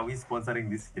why are we sponsoring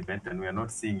this event and we are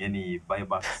not seeing any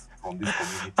buybacks from this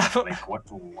community? Like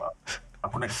watu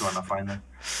hakuna kitu wanafanya.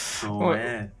 So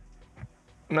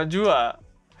unajua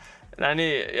nani,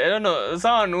 I don't know,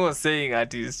 someone who was saying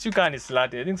that is Chukani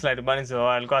Slati, I think Slati Banis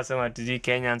alikuwa asema ati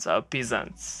Kenyans are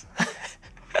peasants.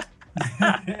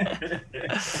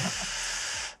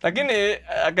 Lakini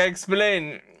I can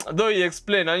explain, though he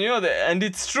explained, and you know, and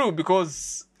it's true,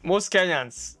 because most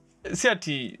Kenyans, see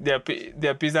ati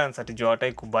they're peasants ati juu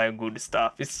hawataki kubuy good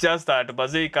stuff. It's just that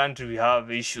Bazei country we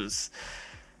have issues.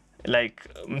 Like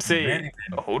msee,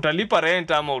 utalipa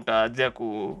rent ama utaanzia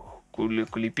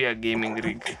kulipia gaming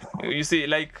rig. You see,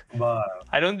 like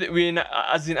I don't think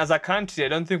as a country, I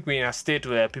don't think we're in a state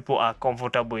where people are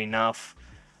comfortable enough.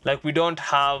 Like we don't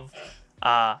have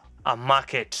a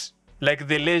market. Like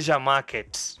the leisure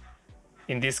market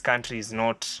in this country is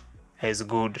not as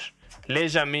good.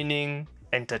 Leisure meaning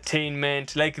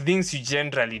entertainment, like things you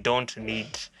generally don't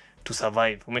need to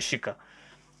survive. Umeshika.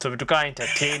 So vitu kama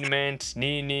entertainment,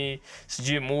 nini,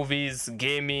 sijui movies,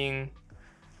 gaming.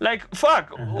 Like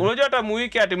fuck, unajua hata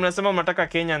muwiki ati mnasema mnataka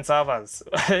Kenyan servers.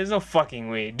 There's no fucking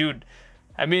way, dude.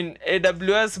 I mean,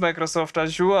 AWS, Microsoft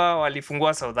Azure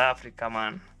walifungua South Africa,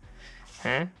 man.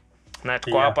 Na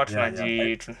tuko hapa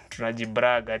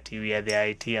tunajibrag ati we are the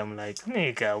IT. I'm like,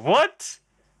 nigga, what?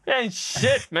 Yeah,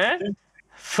 shit, man.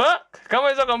 Fuck. Kama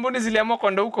hizo kampuni ziliamua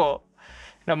kwenda huko,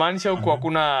 inamaanisha huko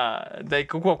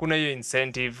hakuna hiyo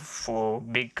incentive for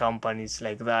big companies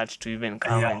like that to even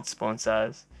come and sponsor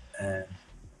us.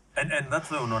 And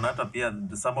that's why unaona pia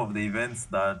some of the events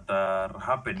that are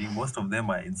happening, most of them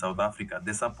are in South Africa.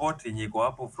 The support yenye iko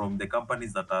hapo from the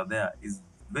companies that are there is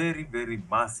very, very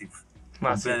massive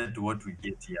compared to what we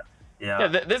get here. Yeah,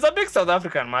 there's a big South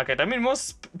African market. I mean,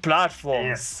 most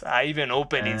platforms are even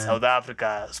open in South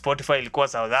Africa. Spotify ilikuwa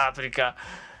South Africa,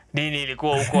 Nini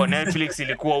ilikuwa huko, Netflix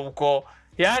ilikuwa huko.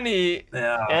 Yani,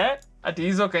 ati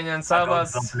hizo Kenyan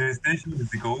servers PlayStation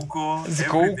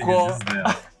ziko huko.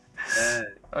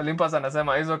 Olympus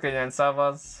anasema hizo Kenyan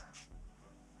servers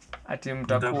ati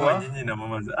mtakuwa nyinyi na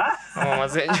mama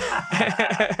zenyu.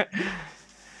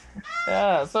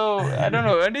 Yeah, so I don't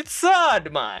know, and it's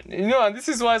sad, man. You know, and this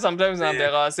is why sometimes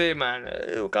I say, man,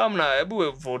 kama na hebu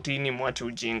 14 mwache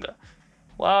ujinga.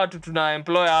 Watu tuna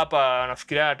employ hapa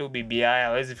nafikiria tu BBI,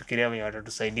 hawezi fikiria wenye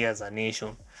watatusaidia as a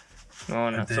nation.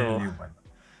 Unaona,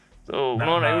 so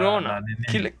unaona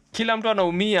kila mtu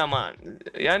anaumia, man.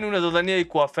 Yani unazodhania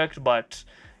iko affect, but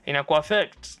inaku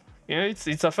affect. You know,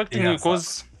 it's affecting you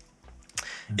because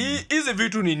hizi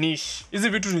vitu ni niche. Hizi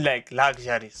vitu ni like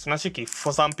luxuries. Unashiki,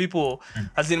 for some people,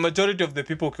 as in majority of the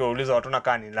people ukiwauliza watu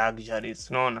nakaa ni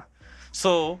luxuries. Unaona?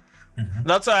 So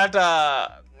that's why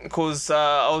because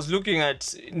I was looking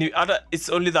at it's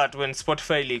only that when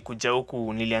Spotify ilikuja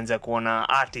huku nilianza kuona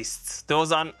artists. There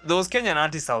was Kenyan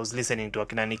artists I was listening to,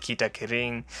 akina Nikita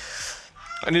Kering.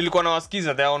 Nilikuwa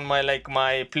nawasikiza, they're on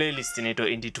my playlist inaitwa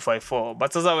Indie 254.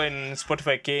 But sasa when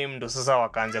Spotify came, ndo sasa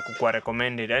wakaanza kukuwa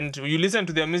recommended, and you listen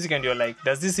to their music and you're like,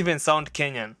 does this even sound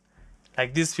Kenyan?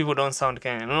 like these people don't sound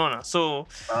Kenyan, unaona. So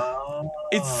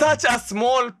it's such a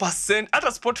small percent. At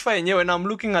Spotify yenyewe, when I'm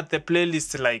looking at the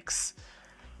playlist likes,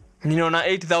 ninaona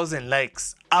 8,000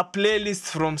 likes. A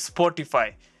playlist from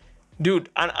Spotify, dude,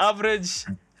 an average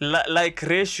like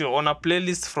ratio on a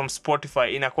playlist from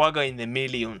Spotify inakuwaga in the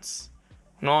millions,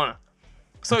 unaona.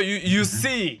 So you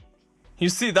see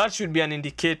that should be an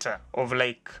indicator of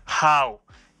like how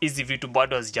easy vitu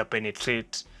bado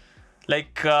hazijapenetrate,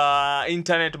 like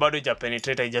internet bado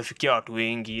hajapenetrate, haijafikia watu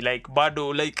wengi, like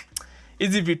bado like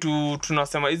hizi vitu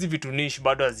tunasema hizi vitu niche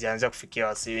bado hazijaanza kufikia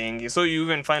wasi wengi. So you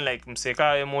even find like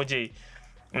mseka emoji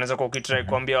unaweza kukitry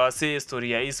kuambia wase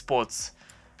story ya esports,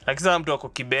 like sasa mtu wako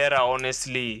Kibera,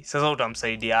 honestly sasa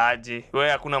utamsaidia aje? Wewe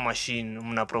hakuna machine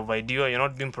mna provideiwa, you're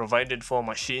not being provided for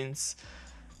machines,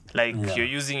 like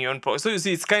you're using your own so you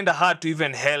see it's kind of hard to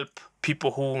even help people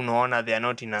who unaona they are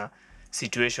not in a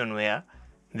situation where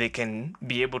they can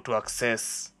be able to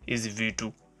access hizi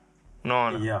vitu,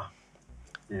 unaona.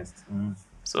 Yes.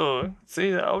 So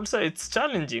see, I would say it's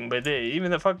challenging, but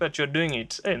even the fact that you're doing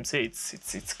it, I'm say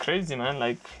it's crazy, man.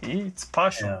 Like it's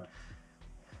passion.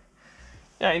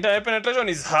 Yeah, internet penetration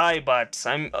is high, but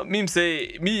me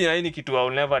any kitu I'll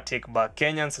never take back.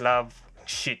 Kenyans love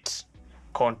shit.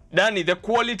 Danny, the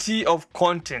quality of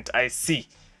content I see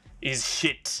is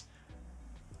shit.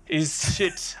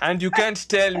 And you can't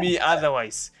tell me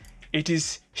otherwise. It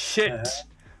is shit.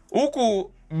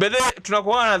 Huku bede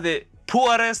tunakuwa na the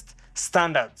poorest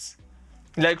standards.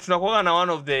 Like tunakuwa na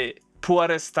one of the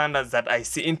poorest standards that I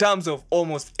see in terms of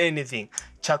almost anything.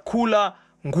 Chakula,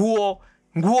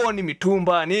 nguo ni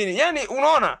mitumba, nini. Yani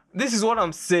unaona, this is what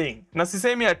I'm saying. Na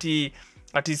sisemi ati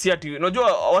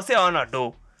unajua wase hawana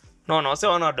do. No, wase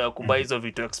hawana do kubuy hizo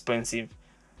vitu expensive.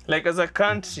 Like as a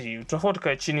country,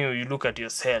 tunafaa chini, you look at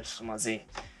yourself, mazi,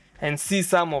 and see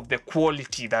some of the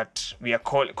quality that we are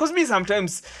calling. Because me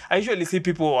sometimes I usually see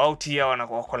people out here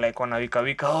like on a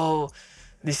wika, oh,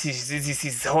 this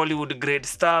is Hollywood grade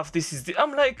stuff.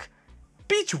 I'm like,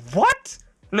 bitch, what?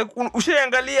 Like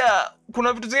ushaangalia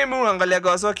kuna vitu zingine mimi unaangalia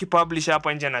gawa wakipublish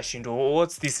hapa nje na shindo.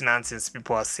 What's this nonsense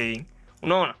people are saying?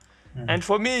 Unaona? And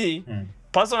for me,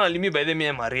 personally, me by the way,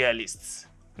 I'm a realist.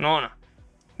 Unaona?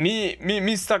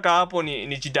 Mi staka hapo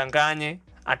ni jidanganye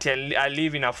ati I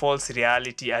live in a false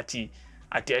reality ati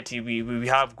we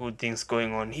have good things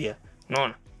going on here.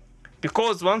 No.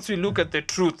 Because once we look at the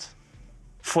truth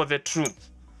for the truth,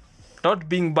 not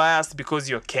being biased because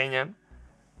you're Kenyan,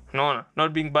 no,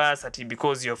 not being biased ati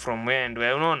because you're from where and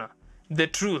where, no.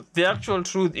 The actual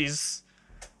truth is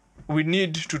we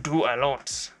need to do a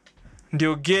lot.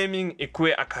 Ndio gaming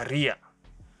ikue a career.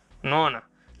 No.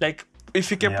 Like if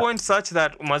you can point such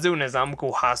that umaze unaweza amka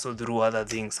hustle through other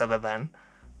things other than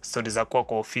stories za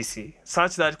kwa ofisi,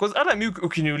 such that because hata mimi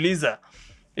ukiniuliza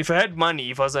if I had money,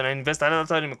 if I was an investor,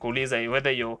 hata nimekuuliza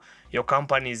whether your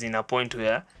company is in a point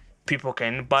where people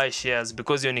can buy shares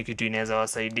because hiyo ni kitu inaweza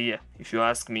wasaidia, if you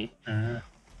ask me.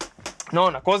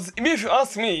 No, because if you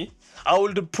ask me, I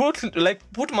would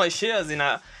put my shares in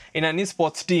an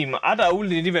esports team. I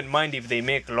wouldn't even mind if they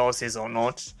make losses or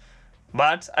not.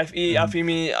 But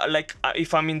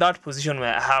if I'm in that position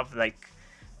where I have like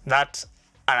that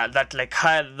like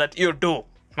high that your do,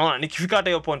 no, nikifika hata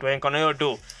hiyo point where niko na hiyo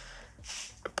do,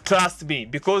 trust me,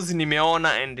 because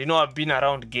nimeona and you know I've been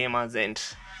around gamers and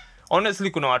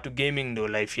honestly kuna watu gaming ndo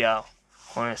life yao,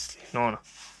 honestly. No.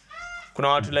 Kuna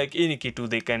watu like any kitu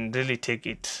they can really take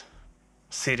it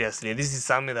seriously. This is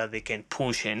something that they can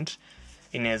push and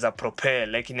inaweza propel,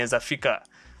 like inaweza fika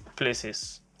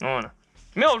places. No.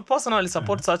 Me, I would personally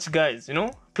support such guys, you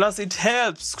know. Plus, it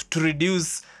helps to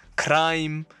reduce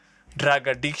crime, drug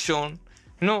addiction.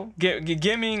 You know,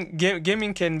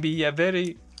 gaming can be a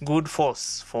very good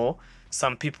force for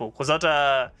some people. Because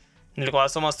hata nilikuwa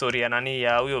nasoma story ya nani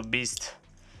ya huyo Beast.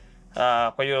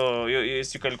 Kwa hiyo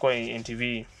siku ilikuwa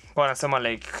NTV. Kwa anasema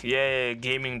like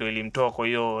gaming ndo ilimtoa kwa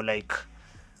hiyo like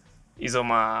hizo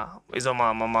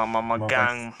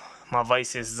gang,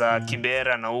 vices za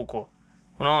Kibera na huko.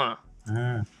 Unaona?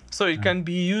 So it can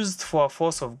be used for a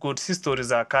force of good. Si stories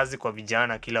za kazi kwa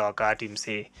vijana kila wakati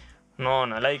msee.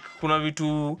 Unaona, like kuna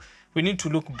vitu we need to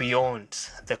look beyond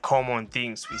the common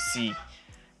things we see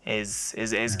as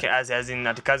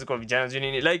in kazi kwa vijana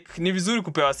nini. Like ni vizuri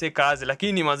kupewa se kazi,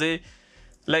 lakini mazee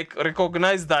like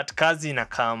recognize that kazi ina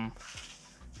come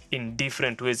in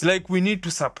different ways. Like we need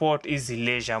to support easy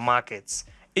leisure markets,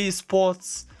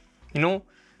 esports, you know,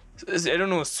 I don't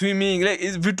know, swimming,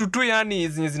 like vitu tu yani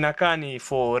zinakani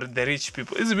for the rich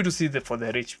people. Hizi vitu si for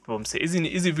the rich people mse.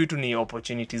 Hizi vitu ni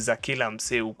opportunities za kila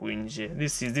mse huku nje.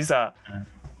 These are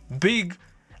big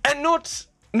and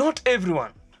not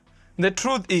everyone. The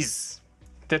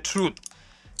truth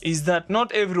is that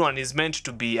not everyone is meant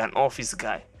to be an office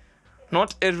guy.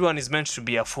 Not everyone is meant to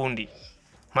be a fundi.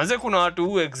 Manze kuna watu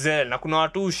who excel na kuna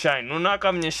watu who shine. Unaona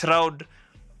kama mwenye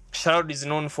Shroud is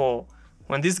known for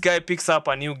when this guy picks up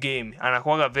a new game,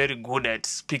 anakuwa very good at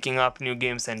picking up new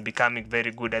games and becoming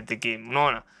very good at the game.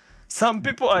 Unaona? Some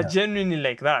people are genuinely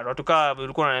like that. Watu kama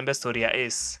ulikuwa unaniambia story ya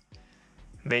Ace.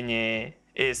 Benye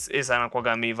Ace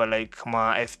anakuwa ameiva like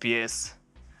ma FPS.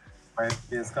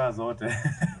 FPS cars zote.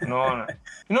 Unaona?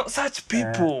 You know such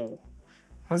people.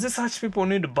 Such people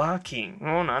need backing.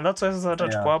 Unaona? And that's why sasa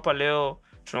tuko hapa leo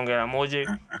tunaongea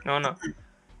moja. Unaona?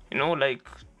 You know, like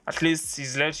at least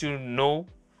he's let you know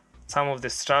some of the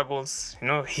struggles, you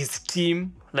know, his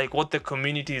team, like what the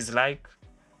community is like,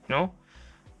 you know.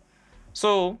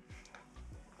 So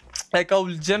like I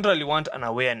will generally want an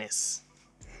awareness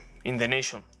in the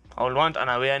nation. I will want an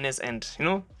awareness and, you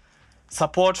know,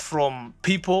 support from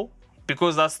people,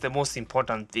 because that's the most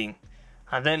important thing.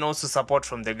 And then also support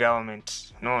from the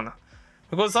government, you know.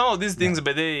 Because some of these things,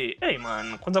 by the hey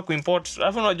man, kwanza kuimport,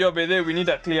 I don't know, by the we need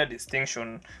a clear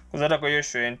distinction. Because hata kwa hiyo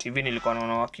show ya TV nilikuwa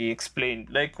naona waki explain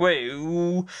like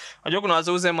unajua kuna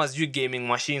watu usema sijui gaming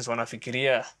machines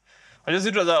wanafikiria. Unajua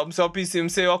sisi tunaweza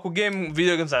msee wa ku game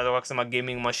video games anaweza kusema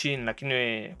gaming machine,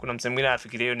 lakini kuna msee mwingine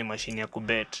anafikiria hiyo ni machine ya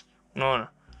kubet. Unaona?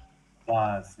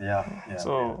 Yes, yeah.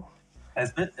 So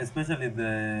especially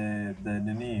the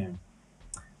nini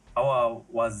our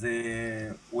was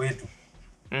a way to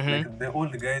like the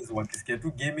old guys wakisikia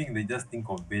tu gaming they just think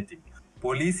of betting.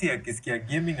 Polisi akisikia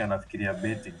gaming anafikiria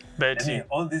betting. And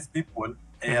all these people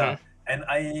and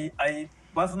I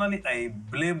personally I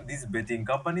blame these betting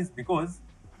companies because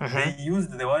they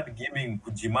used the word gaming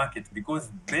kujimarket, because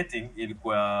betting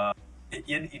ilikuwa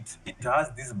it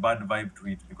has this bad vibe to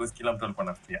it, because kila mtu alikuwa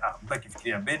anafikiria mtu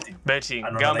akifikiria betting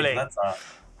gambling, like, that's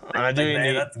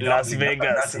Las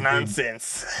Vegas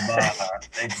nonsense.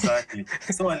 Exactly.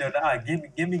 So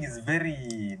gaming is very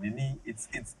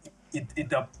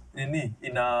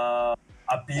in a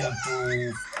appeal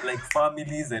to like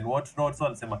families and whatnot. So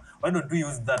I'll why don't we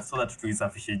use that so that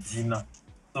tuisafishe jina?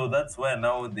 So that's where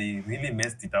now they really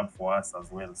messed it up for us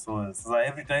as well. So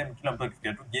every time kila mtu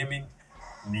akifikiria tu gaming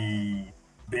ni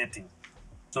betting.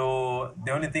 So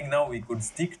the only thing now we could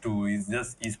stick to is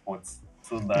just esports.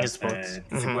 So that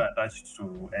we're attached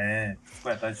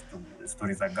to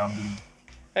stories of gambling.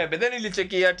 But then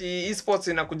ilicheki ati esports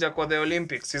inakuja kwa the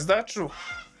Olympics. Is that true?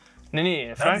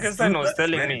 Nini, Frankenstein was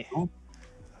telling me. True.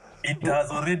 It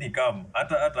has already come.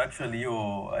 At actually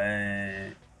hiyo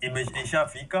image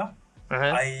ishafika.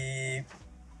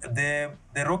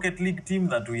 The Rocket League team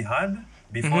that we had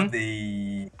before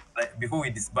before we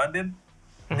disbanded,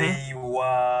 they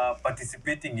were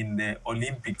participating in the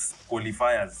Olympics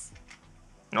qualifiers.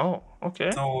 Oh,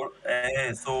 okay. So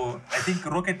I think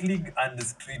Rocket League and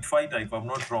Street Fighter, if I'm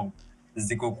not wrong,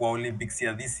 ziko kwa Olympics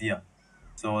here this year.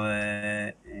 So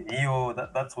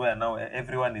that's where now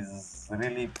everyone is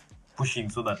really pushing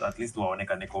so that at least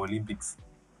waonekane kwa Olympics.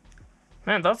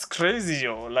 Man, that's crazy,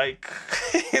 yo. Like,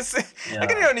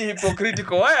 lakini hiyo ni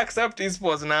hypocritical. Why accept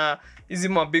esports na hizi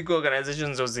big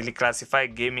organizations zili classify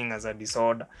gaming as a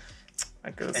disorder?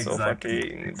 Like, it's so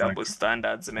fucking double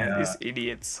standards, man. These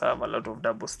idiots have a lot of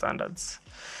double standards.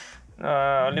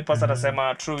 Only person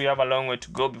nasema true, we have a long way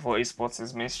to go before esports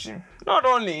is mainstream. Not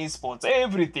only esports,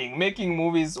 everything. Making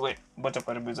movies, but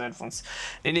headphones.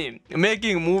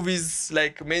 Making movies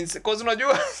like means, because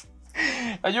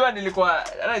najua nilikuwa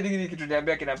I think kitu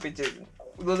niambia kina picha.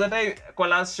 Those time kwa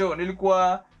last show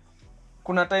nilikuwa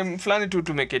kuna time fulani tu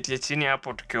tumeketia chini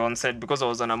hapo tukiwa on set because I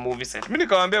was on a movie set. Mimi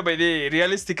nikamwambia by the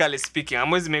realistically speaking,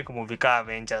 amwezi make movie ka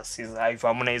Avengers if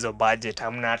hamna hizo budget,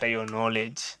 hamna hata hiyo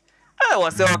knowledge.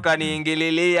 Wase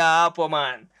wakaniingililia hapo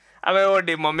man.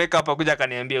 Ameode mameka hapa kuja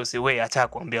kaniambia usiwe acha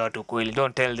kuambia watu kweli.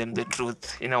 Don't tell them the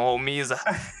truth. Inawaumiza.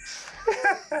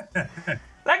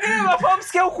 Lakini wafahamu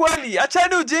sikia ukweli.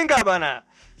 Achani ujinga bana.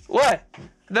 What?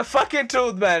 The fucking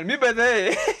truth, man. Me by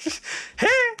the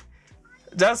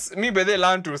just me by the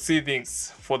learn to see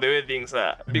things for the way things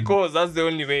are, because that's the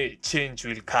only way change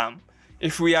will come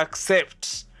if we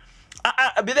accept.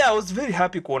 I was very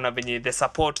happy kuona venye the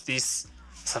support this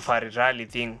Safari Rally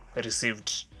thing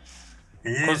received.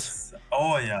 Yes.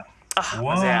 Oh yeah.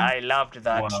 I loved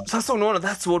that. Sasa unaona,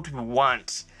 that's what we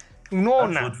want.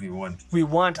 Unaona? That's what we want. We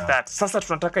want that. Sasa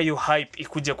tunataka hiyo hype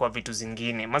ikuje kwa vitu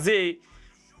zingine. Mazee,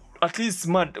 at least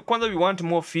kwanza we want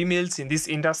more females in this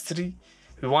industry.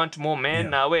 We want more men.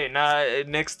 Na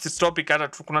next topic hata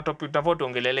kuna topic tofauti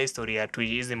ongelele historia tu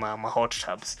hizi ma hot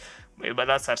tubs. But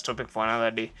that's a topic for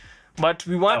another day. But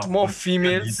we want more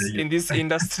females in this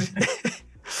industry.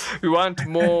 We want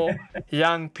more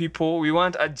young people. We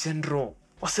want a general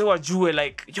wase wajue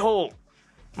like yo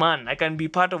man, I can be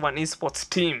part of an esports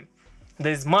team.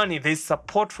 There's money, there's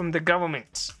support from the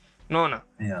government. Unaona?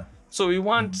 Yeah. So we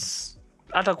want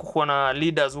hata kukuwa na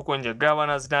leaders huko nje,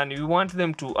 governors nani, we want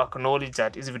them to acknowledge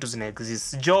that hizi vitu zina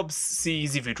exist. Jobs si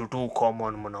hizi vitu tu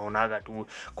common mnaonaga tu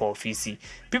kwa ofisi.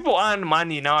 People earn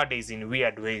money nowadays in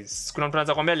weird ways. Kuna mtu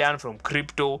anaweza kwambia earn from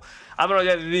crypto. Hapo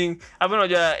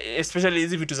unajua especially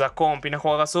hizi vitu za comp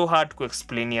inakuwa so hard to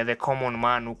explain ya the common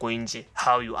man huko nje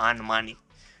how you earn money.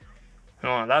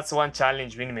 No, that's one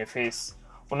challenge we may face.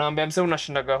 Unaambia mse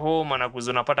unashindaga home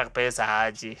anakuza unapata pesa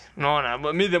aje. Unaona?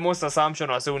 Me the most assumption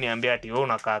wase uniambia ati wewe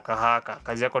unakaa haka.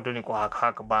 Kazi yako tu ni kwa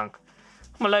hack bank.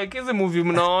 Like hizi movie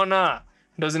mnaona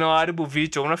ndo zinawaharibu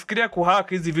vichwa. Unafikiria kuhack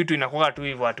hizi vitu inakuwa tu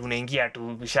hivyo ati unaingia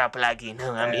tu kisha plug in.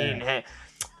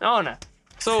 Unaona?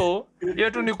 So,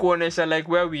 hiyo tu ni kuonesha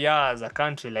like where we are as a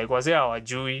country. Like wase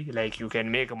hawajui like you can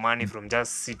make money from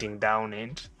just sitting down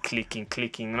and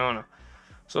clicking. Unaona?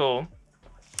 So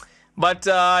but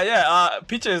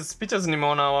pitches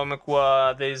nimeona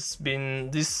wamekuwa, there's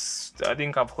been this, I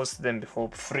think I've hosted them before,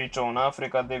 Free Zone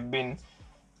Africa. They've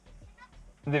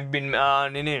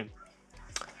been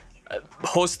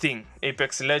hosting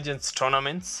Apex Legends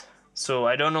tournaments. So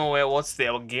I don't know what's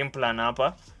their game plan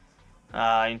hapa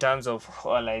in terms of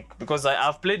like, because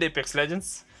I've played Apex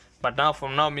Legends, but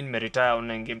from now I'm retire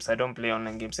online games. I don't play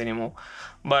online games anymore.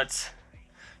 But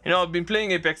I've been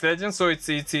playing Apex Legends, so it's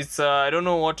I don't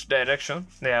know what direction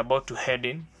they are about to head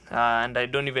in, and I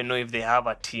don't even know if they have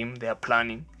a team they are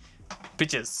planning.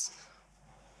 Pitches.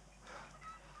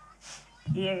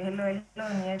 Yeah, hello,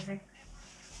 niaje.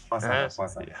 Pasa.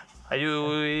 Yeah. Are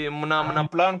you mna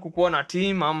plan kukuwa na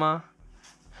team ama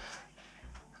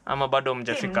bado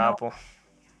mjafika hapo?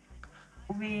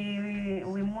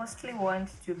 We mostly want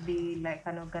to be like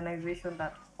an organization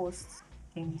that hosts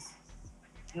teams,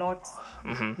 not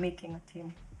making a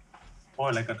team. Oh,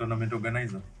 like a tournament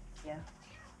organizer. Yeah.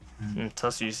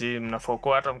 So you see,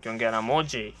 mnafokuwa hata mkiongea na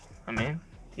Moje. I mean,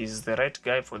 he's the right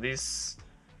guy for these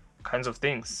kinds of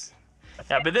things.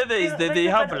 Yeah, but they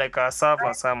have like a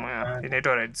server somewhere in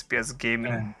Red Spears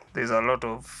Gaming. There's a lot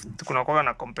of kunakuwa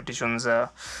na competitions,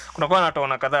 kunakuwa na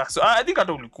tournaments kadhaa. So I think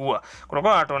hata ulikuwa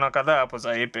kunakuwa na tournaments kadhaa hapo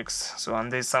za Apex. So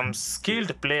and there's some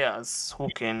skilled players who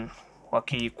can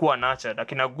wakikuwa nurtured,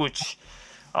 akina Gucci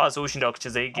also ushinda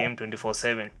wakicheza hii game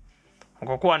 24/7.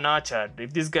 Wakakuwa nurtured.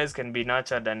 If these guys can be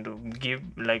nurtured and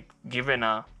given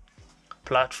a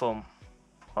platform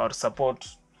or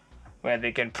support where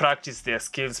they can practice their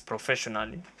skills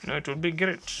professionally, it would be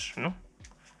great,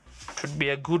 It would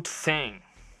be a good thing.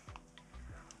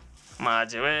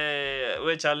 Maje,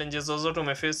 we challenges zozote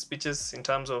umeface pitches in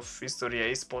terms of history ya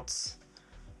esports?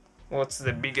 What's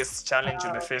the biggest challenge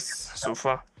you face so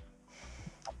far?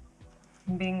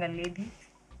 Being a lady,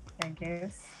 I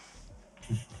guess.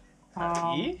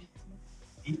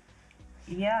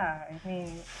 Yeah, I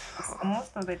mean,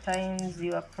 most of the times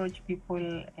you approach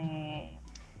people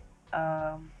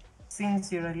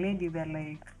since you're a lady, they're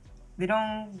like, they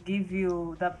don't give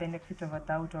you that benefit of a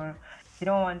doubt, or they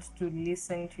don't want to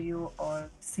listen to you or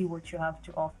see what you have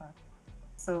to offer.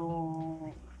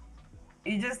 So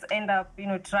you just end up,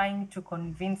 trying to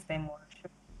convince them, or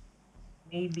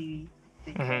maybe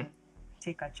they can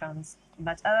take a chance.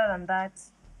 But other than that,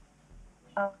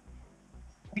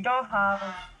 we don't have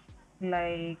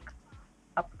like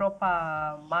a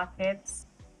proper market.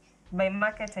 By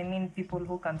market, I mean people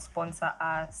who can sponsor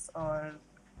us or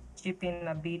chip in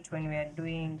a bit when we are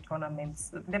doing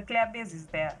tournaments. The player base is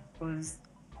there, because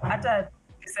after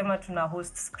December tuna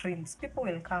host screens, people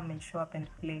will come and show up and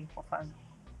play for fun.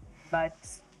 But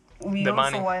we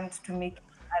also want to make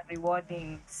a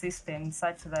rewarding system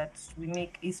such that we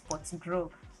make esports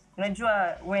grow.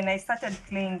 Najua, when I started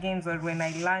playing games, or when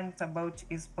I learned about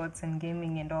esports and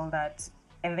gaming and all that,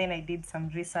 and then I did some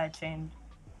research, and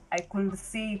I could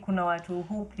see kuna watu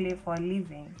who play for a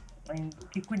living. And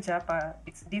ukikuja hapa,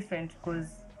 it's different, because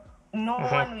no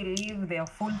one will leave their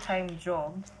full-time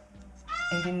job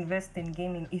and invest in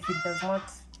gaming if it does not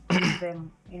give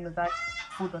them, that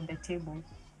food on the table.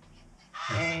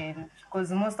 And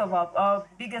because most of our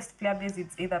biggest player base,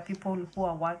 it's either people who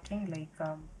are working, like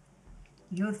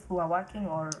youth who are working,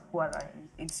 or who are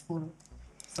in school.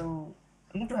 So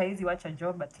mtu haizi wacha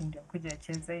job but ndio kuja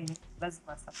acheze,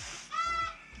 lazima support.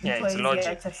 Yeah, it's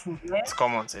logic. It's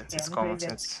common sense. It's common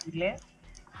sense.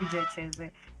 Kuja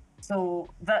acheze. So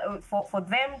that for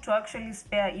them to actually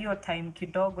spare your time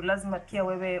kidogo, lazima pia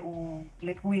wewe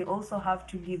like we also have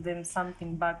to give them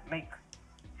something back, like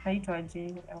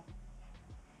haitwaje,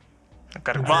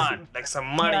 like some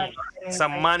money,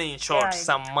 some money in short,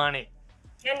 some money.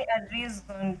 yani a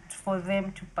reason for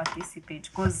them to participate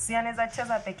because si anaweza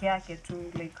cheza peke yake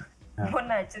tu like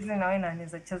mbona acheze na wewe na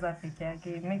anaweza cheza peke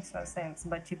yake, it makes no sense,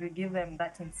 but if you give them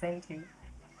that incentive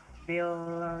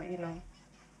they'll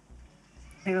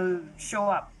they'll show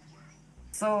up.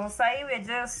 So Sai, we're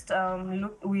just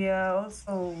we are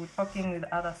also talking with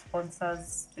other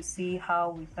sponsors to see how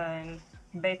we can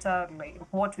better like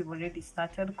what we've already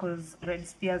started, because Red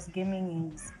Spears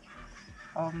Gaming is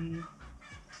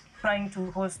trying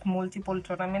to host multiple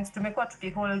tournaments. Tumekuwa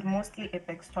tukihold mostly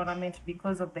Apex tournament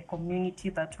because of the community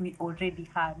that we already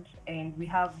had, and we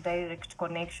have direct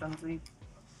connections with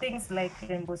things like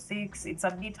Rainbow Six. It's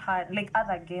a bit hard, like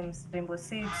other games, Rainbow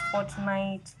Six,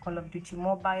 Fortnite, Call of Duty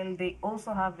Mobile, they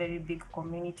also have very big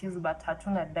communities, but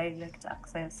hatuna direct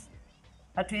access.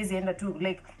 Hatuwezi enda tu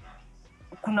like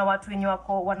kuna watu wenye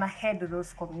wako wana head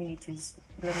those communities,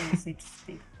 let me say to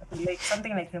speak. Like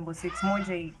something like Rainbow Six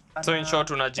moja. So in short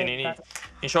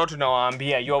in short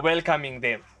unawaambia you're welcoming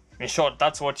them. In short,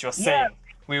 that's what you're saying.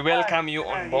 We welcome you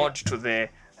on board to the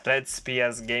Red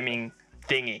Spears Gaming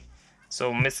thingy.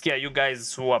 So Meskia, you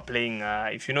guys who are playing,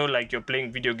 if you know like you're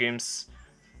playing video games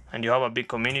and you have a big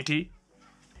community,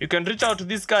 you can reach out to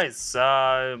these guys,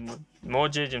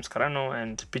 Moje, James Carano,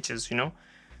 and Pitches,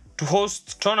 to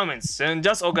host tournaments and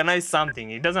just organize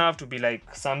something. It doesn't have to be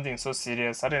like something so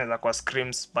serious. I don't know, like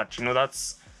scrims, but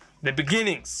that's the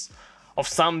beginnings of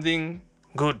something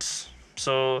good.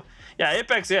 So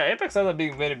Apex has a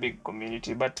very big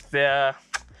community, but their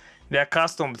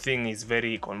custom thing is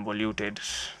very convoluted.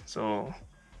 So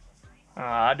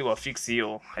hadi wafix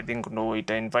hiyo, I think no it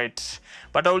invite.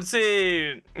 But I would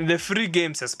say the free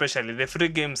games, especially the free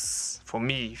games, for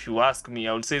me, if you ask me,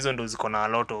 I would say hizo ndo ziko na a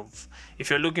lot of, if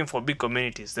you're looking for big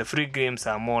communities, the free games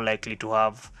are more likely to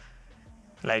have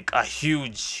like a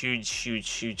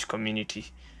huge community.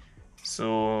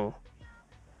 So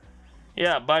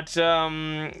but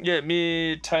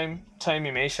me time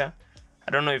imeisha.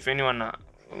 I don't know if anyone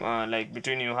like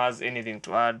between you has anything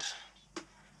to add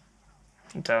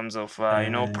in terms of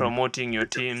promoting your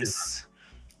teams,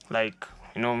 like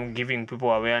giving people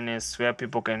awareness, where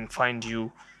people can find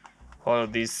you, all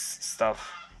of this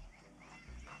stuff.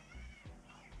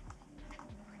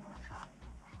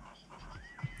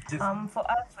 For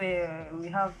us, we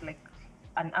have like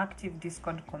an active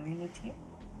Discord community,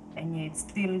 and it's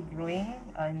still growing.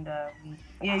 And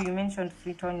you mentioned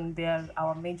Freeton, they're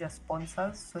our major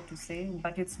sponsors, so to say,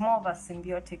 but it's more of a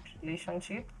symbiotic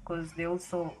relationship because they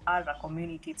also are a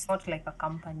community. It's not like a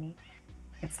company,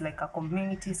 it's like a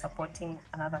community supporting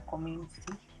another community.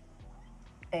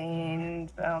 And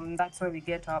that's where we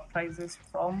get our prizes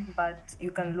from, but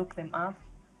you can look them up.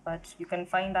 But you can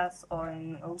find us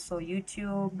on also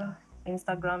YouTube,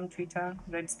 Instagram, Twitter,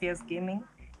 Red Spears Gaming.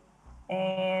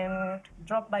 And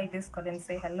drop by Discord and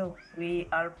say hello. We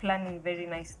are planning very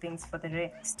nice things for the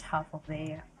next half of the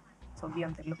year, so be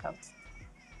on the lookout.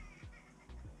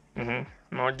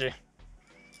 Moji.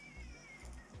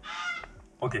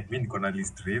 Okay, mi niko na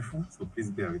list refu, so please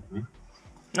bear with me.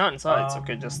 No, it's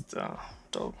okay, just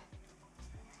talk.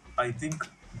 I think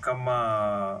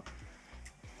kama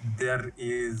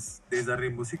there's a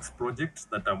Rainbow Six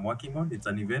project that I'm working on. It's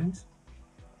an event.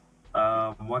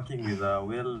 I'm working with a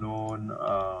well-known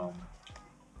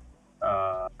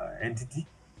entity.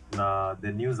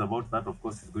 The news about that, of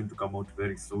course, is going to come out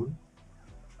very soon.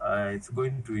 It's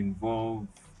going to involve,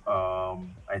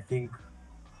 I think,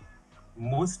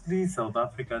 mostly South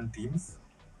African teams.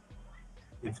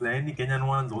 If there are any Kenyan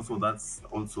ones, also that's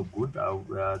also good.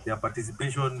 Their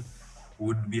participation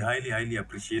would be highly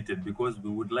appreciated, because we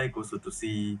would like also to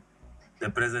see the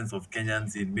presence of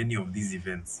Kenyans in many of these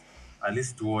events. At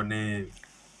least tuone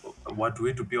watu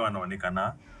wetu pia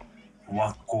wanaonekana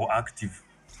wako active.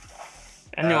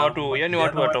 Yani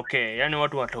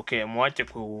watu watokee, mwache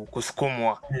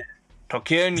kusukumwa.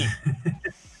 Tokeni.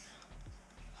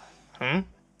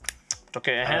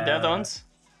 Okay, the other ones?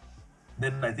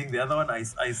 Then I think the other one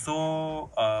I saw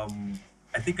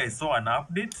I saw an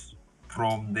update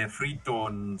from the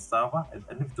Freeton server. I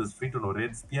don't know if it was Freeton or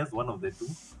Red Spears, one of the two,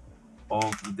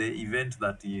 of the event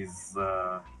that is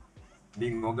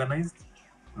being organized.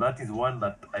 That is one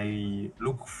that I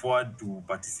look forward to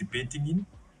participating in.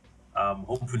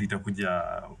 Hopefully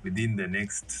itakuja within the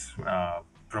next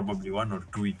probably 1 or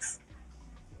 2 weeks.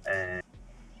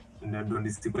 Ndio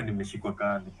nisikuwe nimeshikwa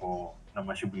kaa niko na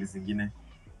mashughuli zingine.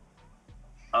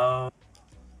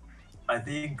 I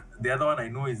think the other one I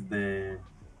know is the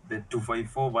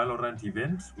 254 Valorant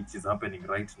event, which is happening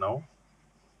right now.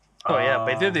 Oh yeah,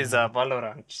 but there is a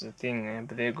Valorant thing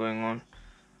they're going on.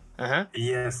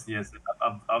 Yes.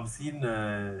 I've seen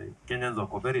Kenyans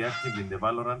are very active in the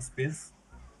Valorant space.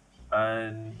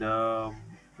 and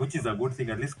which is a good thing.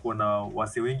 At least kuna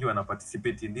wase wengi wana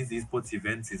participate in these esports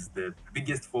events is the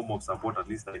biggest form of support, at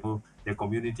least I know the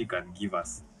community can give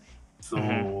us. So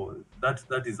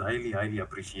that is highly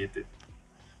appreciated.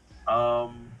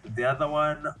 The other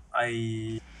one,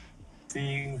 I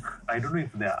think, I don't know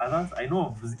if there are others. I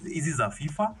know this is a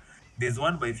FIFA. There's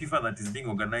one by FIFA that is being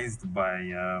organized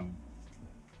by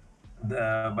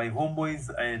by Homeboys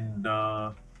and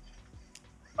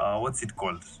what's it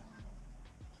called?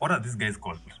 What are these guys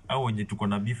called? Au wenye tuko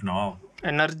na beef na wao?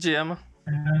 NRG ama?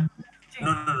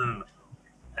 No.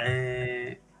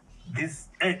 This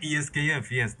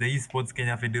ESKF, yes, the Esports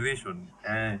Kenya Federation.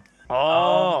 I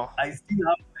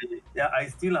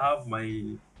still have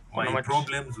my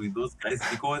problems with those guys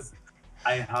because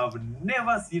I have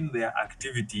never seen their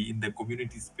activity in the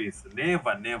community space.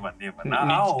 Never.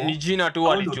 Ni jina tu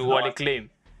waliclaim.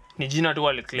 Ni jina tu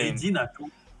waliclaim. Ni jina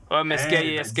tu. Wewe umesikia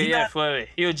ESKF wewe?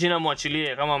 Hiyo jina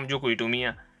mwachilie kama mjui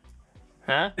kuitumia.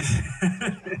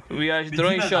 We are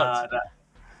throwing shots.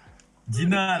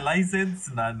 Jina,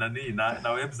 license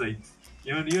na website.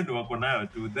 Hiyo ndio wako nayo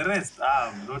tu. The rest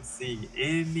I'm not seeing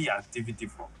any activity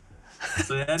from.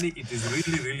 So yani it is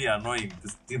really annoying to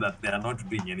see that they are not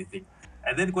doing anything.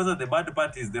 And then because the bad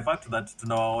part is the fact that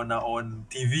tunawaona on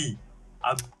TV.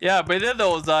 Yeah, but then there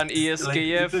was an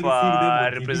ESKF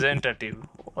representative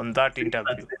on that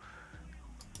interview.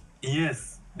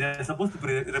 Yes, they're supposed to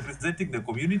be representing the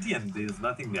community and there's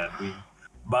nothing they are doing.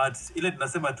 But ile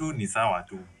tunasema tu ni sawa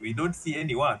tu. We don't see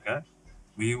any work.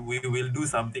 We will do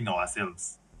something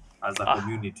ourselves as a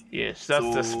community. Yes,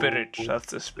 that's the spirit. That's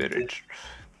the spirit.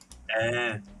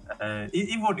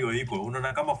 Even ndio iko.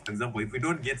 Unaona kama for example, if we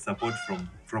don't get support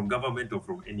from government or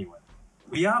from anyone,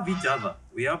 we have each other.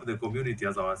 We have the community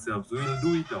as ourselves. We will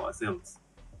do it ourselves.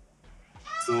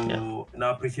 So na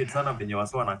appreciate sana venye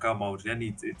wasa wana come out.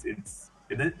 Yani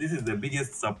this is the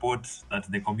biggest support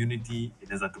that the community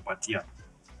inaweza tupatia.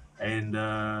 And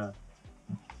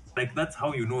like that's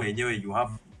how you know yenyewe you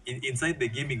have inside the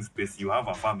gaming space you have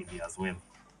a family as well.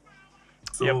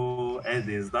 So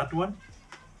there's that one.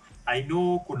 I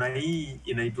know kuna hii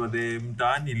inaitwa the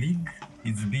Mtaani League.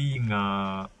 It's being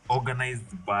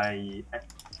organized by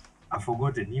I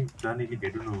forgot the name. Mtaani League, I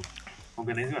don't know.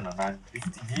 Organized by nani? Is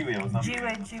it Jiwe or something?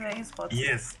 Jiwe Esports.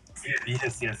 Yes.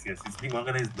 It's being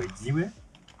organized by Jiwe.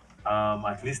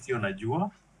 At least hiyo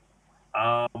najua.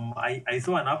 I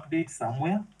saw an update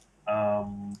somewhere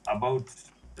about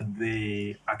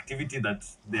the activity that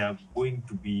they are going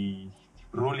to be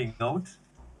rolling out.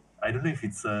 I don't know if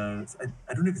it's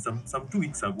some 2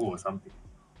 weeks ago or something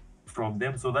from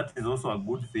them. So that is also a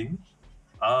good thing.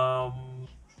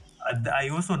 And I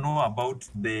also know about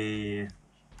there's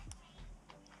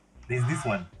this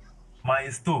one, My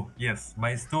Store. Yes,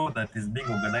 My Store that is being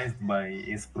organized by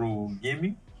Espro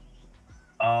Gaming.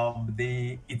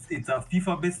 It's a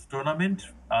FIFA-based tournament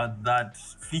that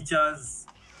features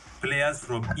players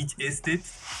from each estate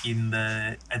in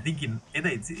I think in either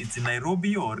it's in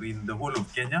Nairobi or in the whole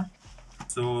of Kenya.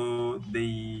 So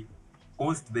they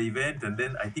host the event and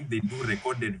then I think they do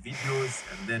recorded videos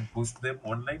and then post them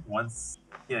online once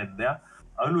here and there.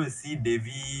 I always see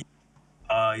Devi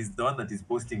is the one that is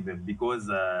posting them because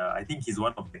I think he's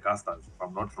one of the casters, if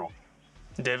I'm not wrong.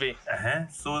 Devi.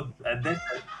 So and then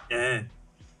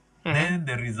then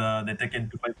there is the Tekken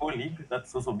 254 League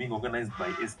that's also being organized by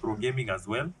Espro Gaming as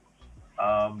well.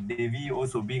 Devi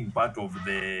also being part of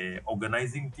the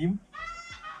organizing team.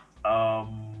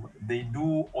 They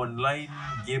do online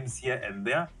games here and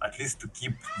there, at least to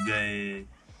keep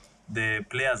the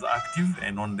players active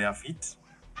and on their feet.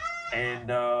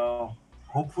 And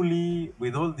hopefully,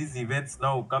 with all these events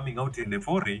now coming out in the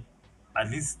foray, at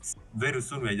least very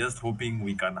soon we're just hoping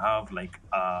we can have like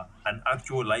an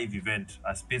actual live event,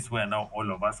 a space where now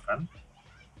all of us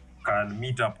can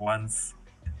meet up once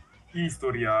hii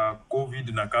story ya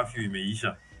COVID na curfew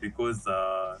imeisha, because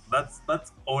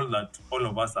that's all that all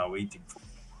of us are waiting for.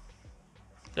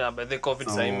 Yeah, but the COVID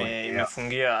so,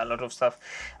 imefungia a lot of stuff.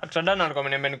 Actually, Dana alikuwa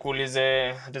ameniambia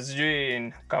nikuulize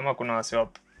sijui kama kuna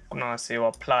wase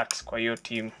wa plat kwa hiyo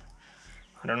team.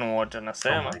 I don't know what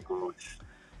anasema.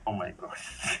 Oh my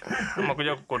gosh.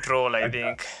 Amekuja kucontrol, I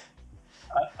think.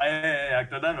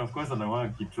 Actually, of course anawa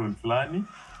control fulani.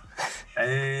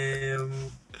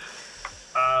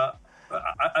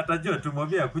 Atajua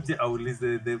tumwambia akuje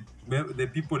aulize the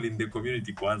people in the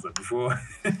community kwanza before.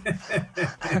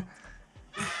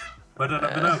 But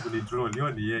anapenda kunitroll.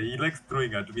 He likes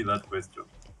throwing at me that question.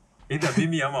 Either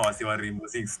mimi ama wasi wa Rainbow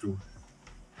Six tu.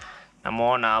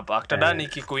 Namuona hapa. Aktadani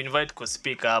kikuinvite ku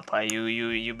speak hapa.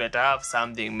 You better have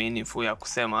something meaningful ya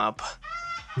kusema hapa.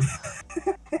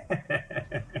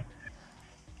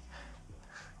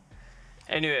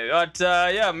 Anyway, but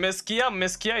yeah,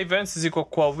 meskia events ziko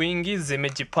kwa wingi,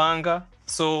 zimejipanga.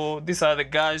 So these are the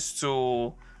guys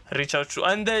to reach out to.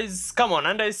 And come on,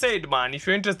 and I said, man, if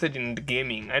you're interested in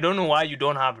gaming, I don't know why you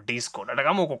don't have Discord. Hata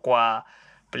kama uko kwa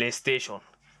PlayStation,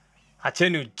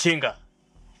 acheni ujinga,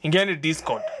 ingieni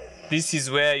Discord. This is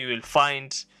where you will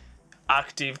find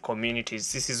active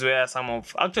communities. This is where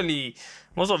actually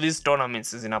most of these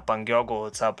tournaments zinapangiwa kwa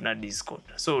WhatsApp na Discord.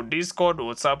 So Discord,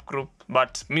 WhatsApp group,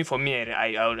 but for me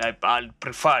I'll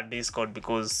prefer Discord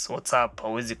because WhatsApp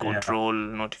hawezi control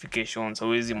notifications,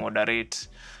 hawezi moderate.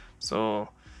 So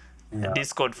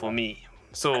Discord for me.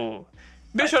 So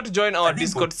be sure to join our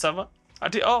Discord server. For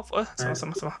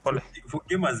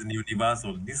gamers in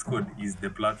Universal, Discord is the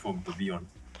platform to be on.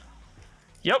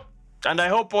 Yep. And I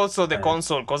hope also the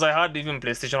console, because I heard even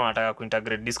PlayStation wanataka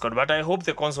kuintegrate Discord, but I hope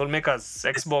the console makers,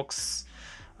 Xbox,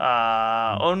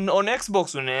 on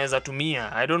Xbox unaweza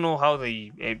tumia. I don't know how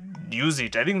they use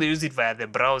it. I think they use it via the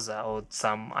browser or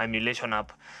some emulation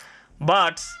app.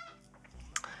 But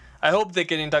I hope they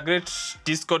can integrate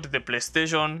Discord to the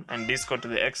PlayStation and Discord to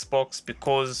the Xbox,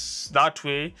 because that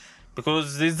way,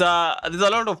 because there's a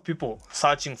lot of people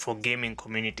searching for gaming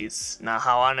communities na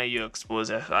hawana hiyo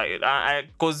exposure.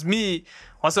 Cause me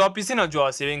wase wa PC najua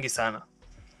wase wengi sana,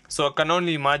 so I can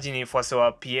only imagine if wase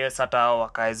wa PS hata hao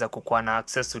wakaweza kukuwa na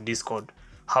access to Discord,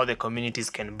 how the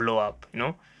communities can blow up, you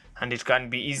know, and it can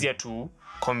be easier to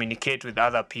communicate with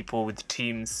other people, with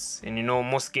teams. And you know,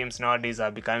 most games nowadays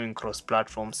are becoming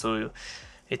cross-platform, so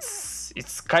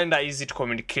it's kind of easy to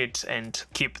communicate and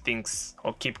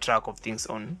keep track of things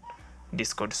on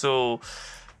Discord. So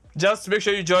just make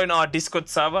sure you join our Discord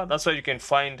server. That's where you can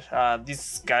find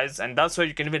these guys, and that's where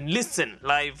you can even listen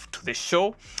live to the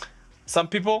show.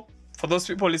 For those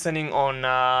people listening on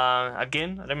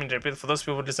again, let me repeat, for those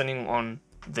people listening on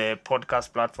the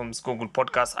podcast platforms, Google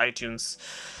Podcasts, iTunes,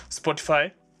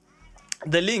 Spotify,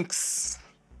 the links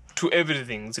to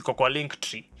everything ziko kwa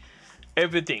Linktree.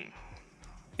 Everything,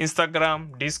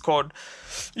 Instagram, Discord,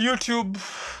 YouTube,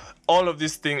 all of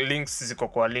these links ziko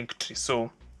kwa Linktree.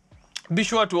 So be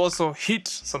sure to also hit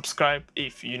subscribe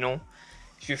if you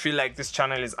feel like this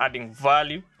channel is adding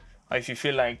value, or if you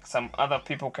feel like some other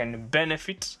people can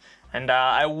benefit. And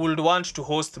I would want to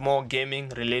host more gaming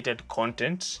related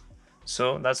content.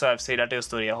 So that's why I've said that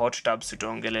story ya hot tubs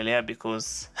tutaongelelea,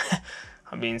 because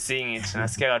I've been seeing it.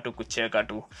 Nasikia tu kucheka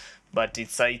tu, but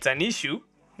it's an issue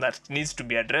that needs to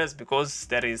be addressed, because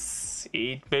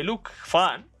it may look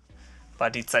fun,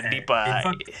 but it's a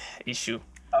deeper issue.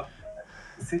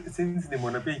 Since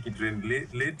nimeona pia ikitrend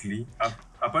lately,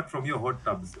 apart from your hot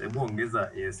tubs, hebu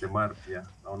ongeza ASMR pia.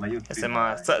 Naona hiyo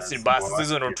ASMR sasa basi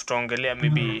hizo ndo tutaongelea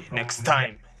maybe next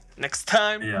time.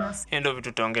 Endo vitu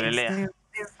tutaongelelea.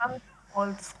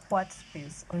 Called Squat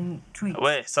Space on Twitch.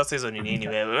 We sasa hizo ni nini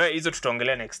wewe? Hizo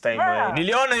tutaongelea next time wewe.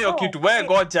 Niliona hiyo kitu. Wewe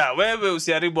ngoja, wewe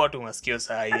usiharibu watu masikio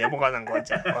saa hii. Hebu kwanza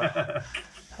ngoja.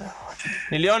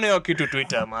 Niliona hiyo kitu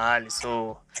Twitter mahali.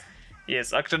 So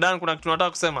yes, Actor Dan, kuna kitu nataka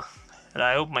kusema.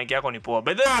 I hope mic yako ni poa.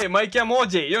 By the way, mic ya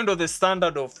Moje, hiyo ndo the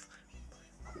standard of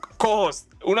co-host.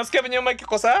 Unasikia venye mic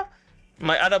iko sawa?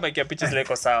 My other mic ya pitches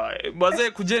liko sawa.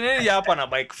 Baze kujeneri hapa na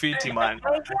mic fiti man.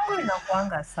 Mic yako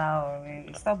inakuanga sawa.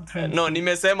 Stop trying. No,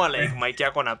 nimesema like mic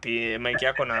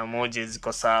yako na Moje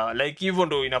ziko sawa. Like hivyo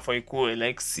ndo inafaa ikue.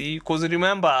 Like cause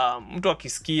remember, mtu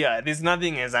akisikia, there's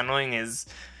nothing as annoying as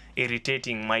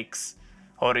irritating mics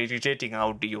or irritating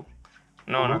audio.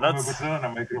 No, that's na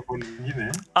microphone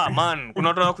nyingine. Man, kuna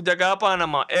watu wanakujaga hapa na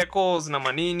ma echoes na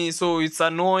manini, so it's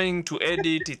annoying to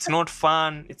edit, it's not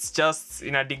fun, it's just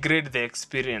degrade the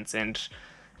experience, and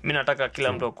mimi nataka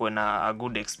kila mtu akuwe na a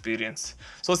good experience.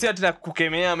 So si ati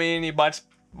kukemea mimi, but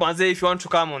manze, if you want to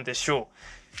come on the show,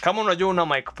 kama unajua una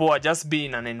mic poa, just be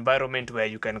in an environment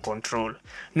where you can control.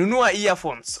 Nunua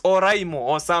earphones or Raimo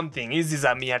or something, hizi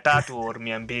za 300 or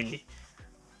 200.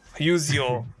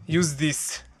 Use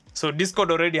this. So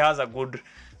Discord already has a good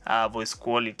voice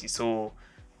quality. So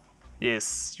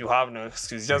yes, you have no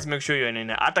excuse. Just make sure you're in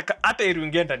hata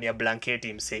iruingia ndani ya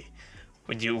blanketi msee.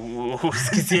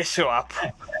 Usikizie show hapo.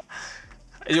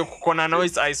 Hiyo kuna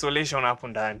noise isolation hapo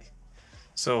ndani.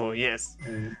 So yes.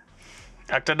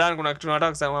 Actor Dan, kuna kitu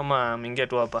nataka kusema mama mingia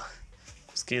tu hapa.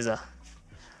 Kusikiza.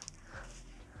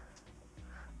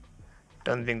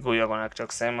 Don't think huyu akona kitu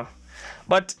kusema.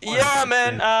 But yeah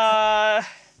man,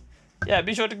 yeah,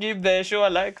 be sure to give the show a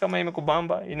like kama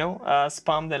imekubamba,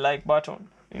 spam the like button,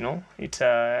 it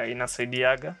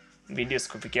inasaidiaga videos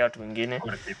kufikia watu wengine.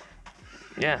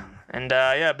 Yeah, and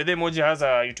yeah, Bede Moji has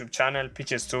a YouTube channel,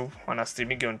 Pitches too, on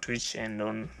streaming on Twitch and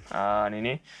on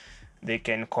they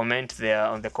can comment there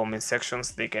on the comment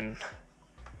sections. They can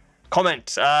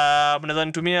comment. Mnaweza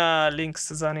nitumia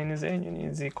links za nini zenyu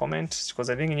nizi comment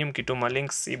because I think nyinyi mkituma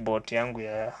links hii bot yangu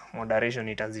ya moderation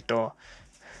itazitoa.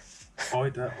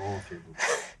 Okay.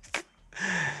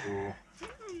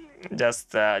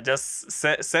 Just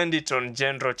send it on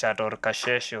general chat or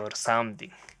Kashesh or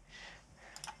something.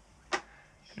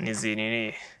 Nizi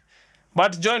nini.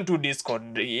 But join to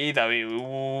Discord either way.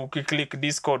 Ukiclick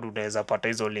Discord unaweza pata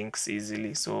hizo links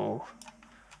easily. So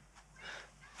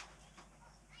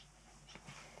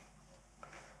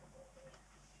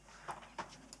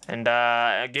and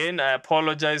again I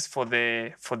apologize for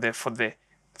the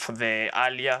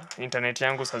earlier internet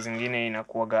yangu saa zingine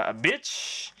inakuwaga a bitch.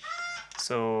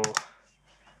 So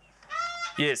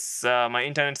yes, my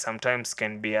internet sometimes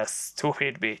can be a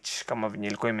stupid bitch kama venye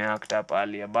ilikuwa imeact up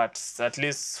earlier, but at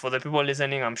least for the people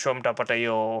listening I'm sure mtapata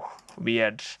hiyo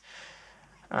weird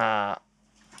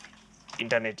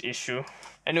internet issue.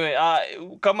 Anyway,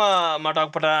 kama mtaka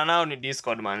kupatana nao ni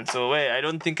Discord man. So I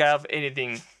don't think I have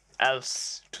anything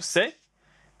else to say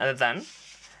other than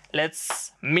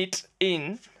let's meet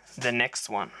in the next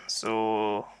one.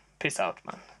 So peace out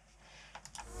man.